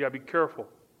teachers. You got to be careful.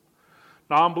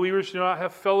 Non-believers do not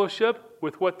have fellowship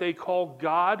with what they call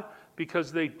God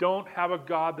because they don't have a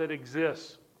God that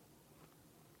exists.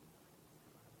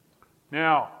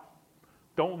 Now,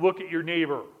 don't look at your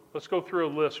neighbor. Let's go through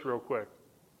a list real quick.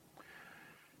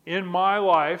 In my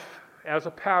life, as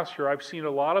a pastor, I've seen a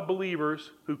lot of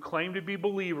believers who claim to be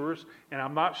believers, and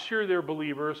I'm not sure they're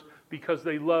believers because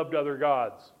they loved other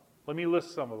gods. Let me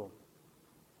list some of them.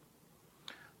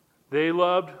 They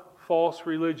loved false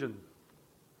religion.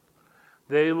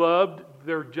 They loved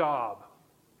their job.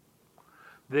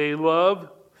 They loved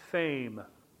fame.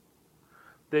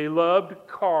 They loved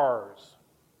cars.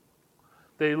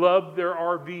 They loved their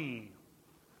RV.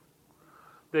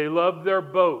 They loved their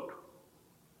boat.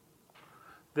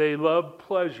 They loved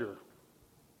pleasure.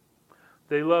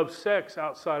 They loved sex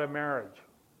outside of marriage.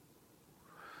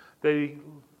 They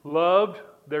loved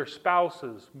their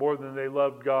spouses more than they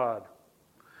loved God.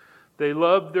 They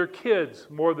loved their kids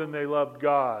more than they loved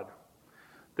God.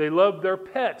 They loved their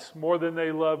pets more than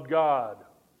they loved God.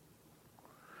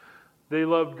 They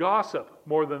loved gossip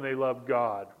more than they loved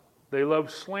God. They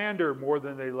loved slander more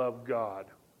than they loved God.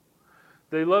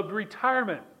 They loved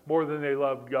retirement more than they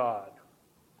loved God.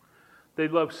 They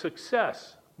loved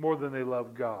success more than they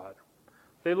loved God.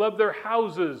 They loved their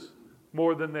houses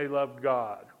more than they loved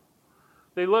God.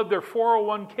 They loved their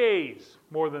 401ks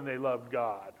more than they loved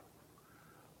God.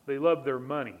 They loved their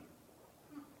money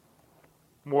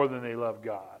more than they loved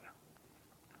God.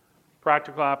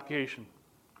 Practical application.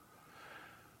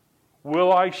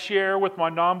 Will I share with my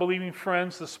non-believing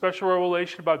friends the special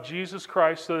revelation about Jesus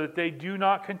Christ so that they do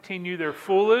not continue their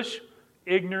foolish,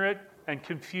 ignorant, and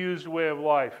confused way of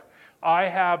life? I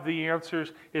have the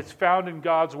answers. It's found in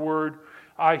God's Word.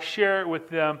 I share it with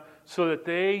them so that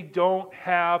they don't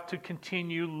have to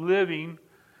continue living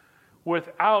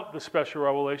without the special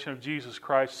revelation of Jesus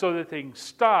Christ, so that they can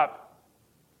stop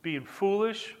being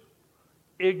foolish,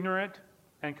 ignorant,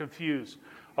 and confused.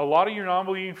 A lot of your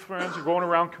non-believing friends are going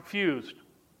around confused.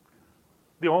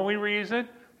 The only reason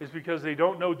is because they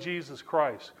don't know Jesus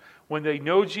Christ. When they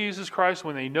know Jesus Christ,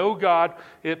 when they know God,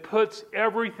 it puts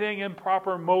everything in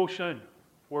proper motion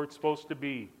where it's supposed to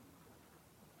be.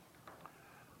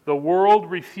 The world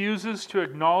refuses to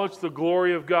acknowledge the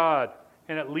glory of God,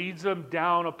 and it leads them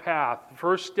down a path. The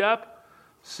first step,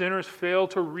 sinners fail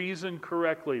to reason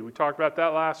correctly. We talked about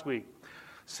that last week.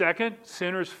 Second,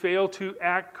 sinners fail to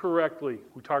act correctly.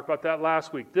 We talked about that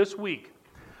last week. This week,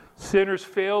 sinners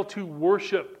fail to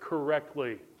worship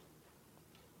correctly.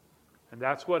 And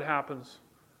that's what happens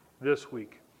this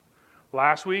week.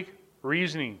 Last week,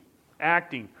 reasoning,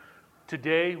 acting.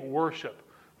 Today, worship.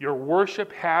 Your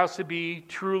worship has to be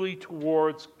truly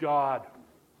towards God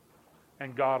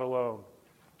and God alone.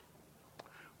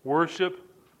 Worship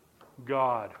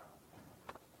God.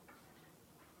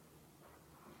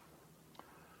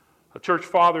 A church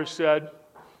father said,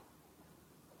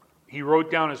 he wrote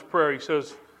down his prayer. He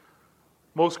says,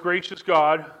 "Most gracious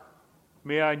God,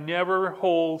 may I never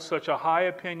hold such a high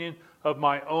opinion of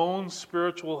my own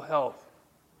spiritual health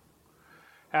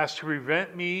as to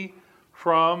prevent me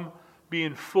from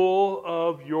being full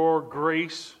of your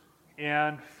grace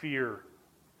and fear."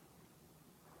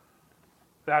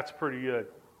 That's pretty good.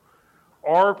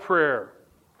 Our prayer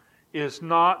is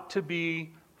not to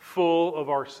be full of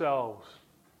ourselves,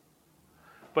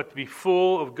 but to be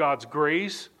full of God's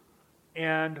grace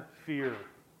and fear.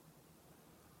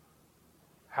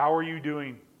 How are you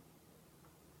doing?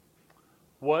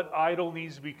 What idol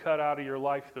needs to be cut out of your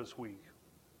life this week?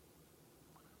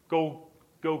 Go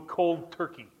cold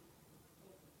turkey.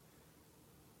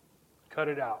 Cut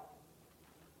it out.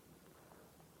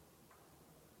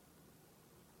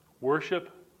 Worship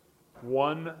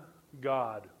one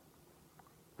God,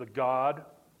 the God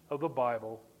of the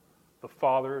Bible, the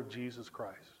Father of Jesus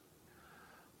Christ.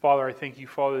 Father, I thank you,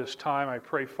 Father, this time. I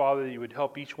pray, Father, that you would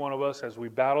help each one of us as we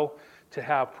battle to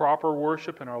have proper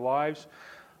worship in our lives.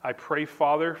 I pray,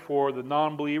 Father, for the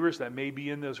non-believers that may be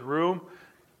in this room,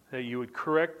 that you would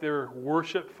correct their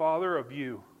worship, Father, of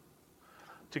you,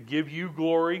 to give you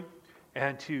glory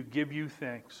and to give you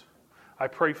thanks. I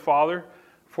pray, Father,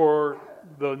 for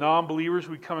the non-believers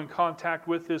we come in contact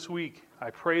with this week. I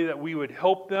pray that we would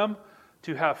help them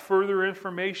to have further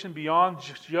information beyond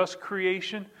just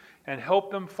creation, and help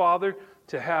them, Father,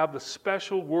 to have the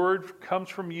special word comes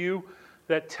from you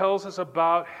that tells us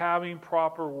about having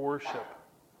proper worship.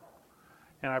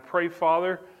 And I pray,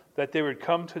 Father, that they would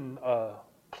come to a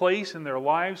place in their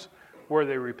lives where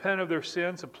they repent of their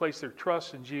sins and place their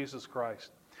trust in Jesus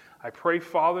Christ. I pray,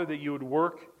 Father, that you would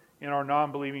work in our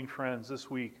non-believing friends this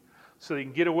week so they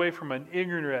can get away from an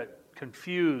ignorant,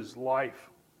 confused life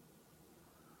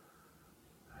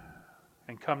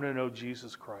and come to know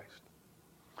Jesus Christ.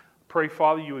 Pray,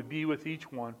 Father, you would be with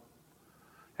each one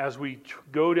as we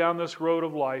go down this road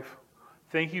of life.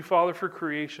 Thank you, Father, for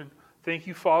creation. Thank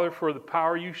you, Father, for the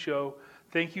power you show.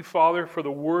 Thank you, Father, for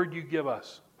the word you give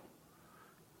us.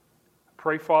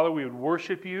 Pray, Father, we would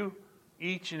worship you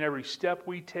each and every step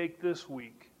we take this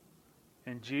week.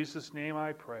 In Jesus' name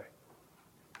I pray.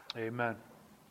 Amen.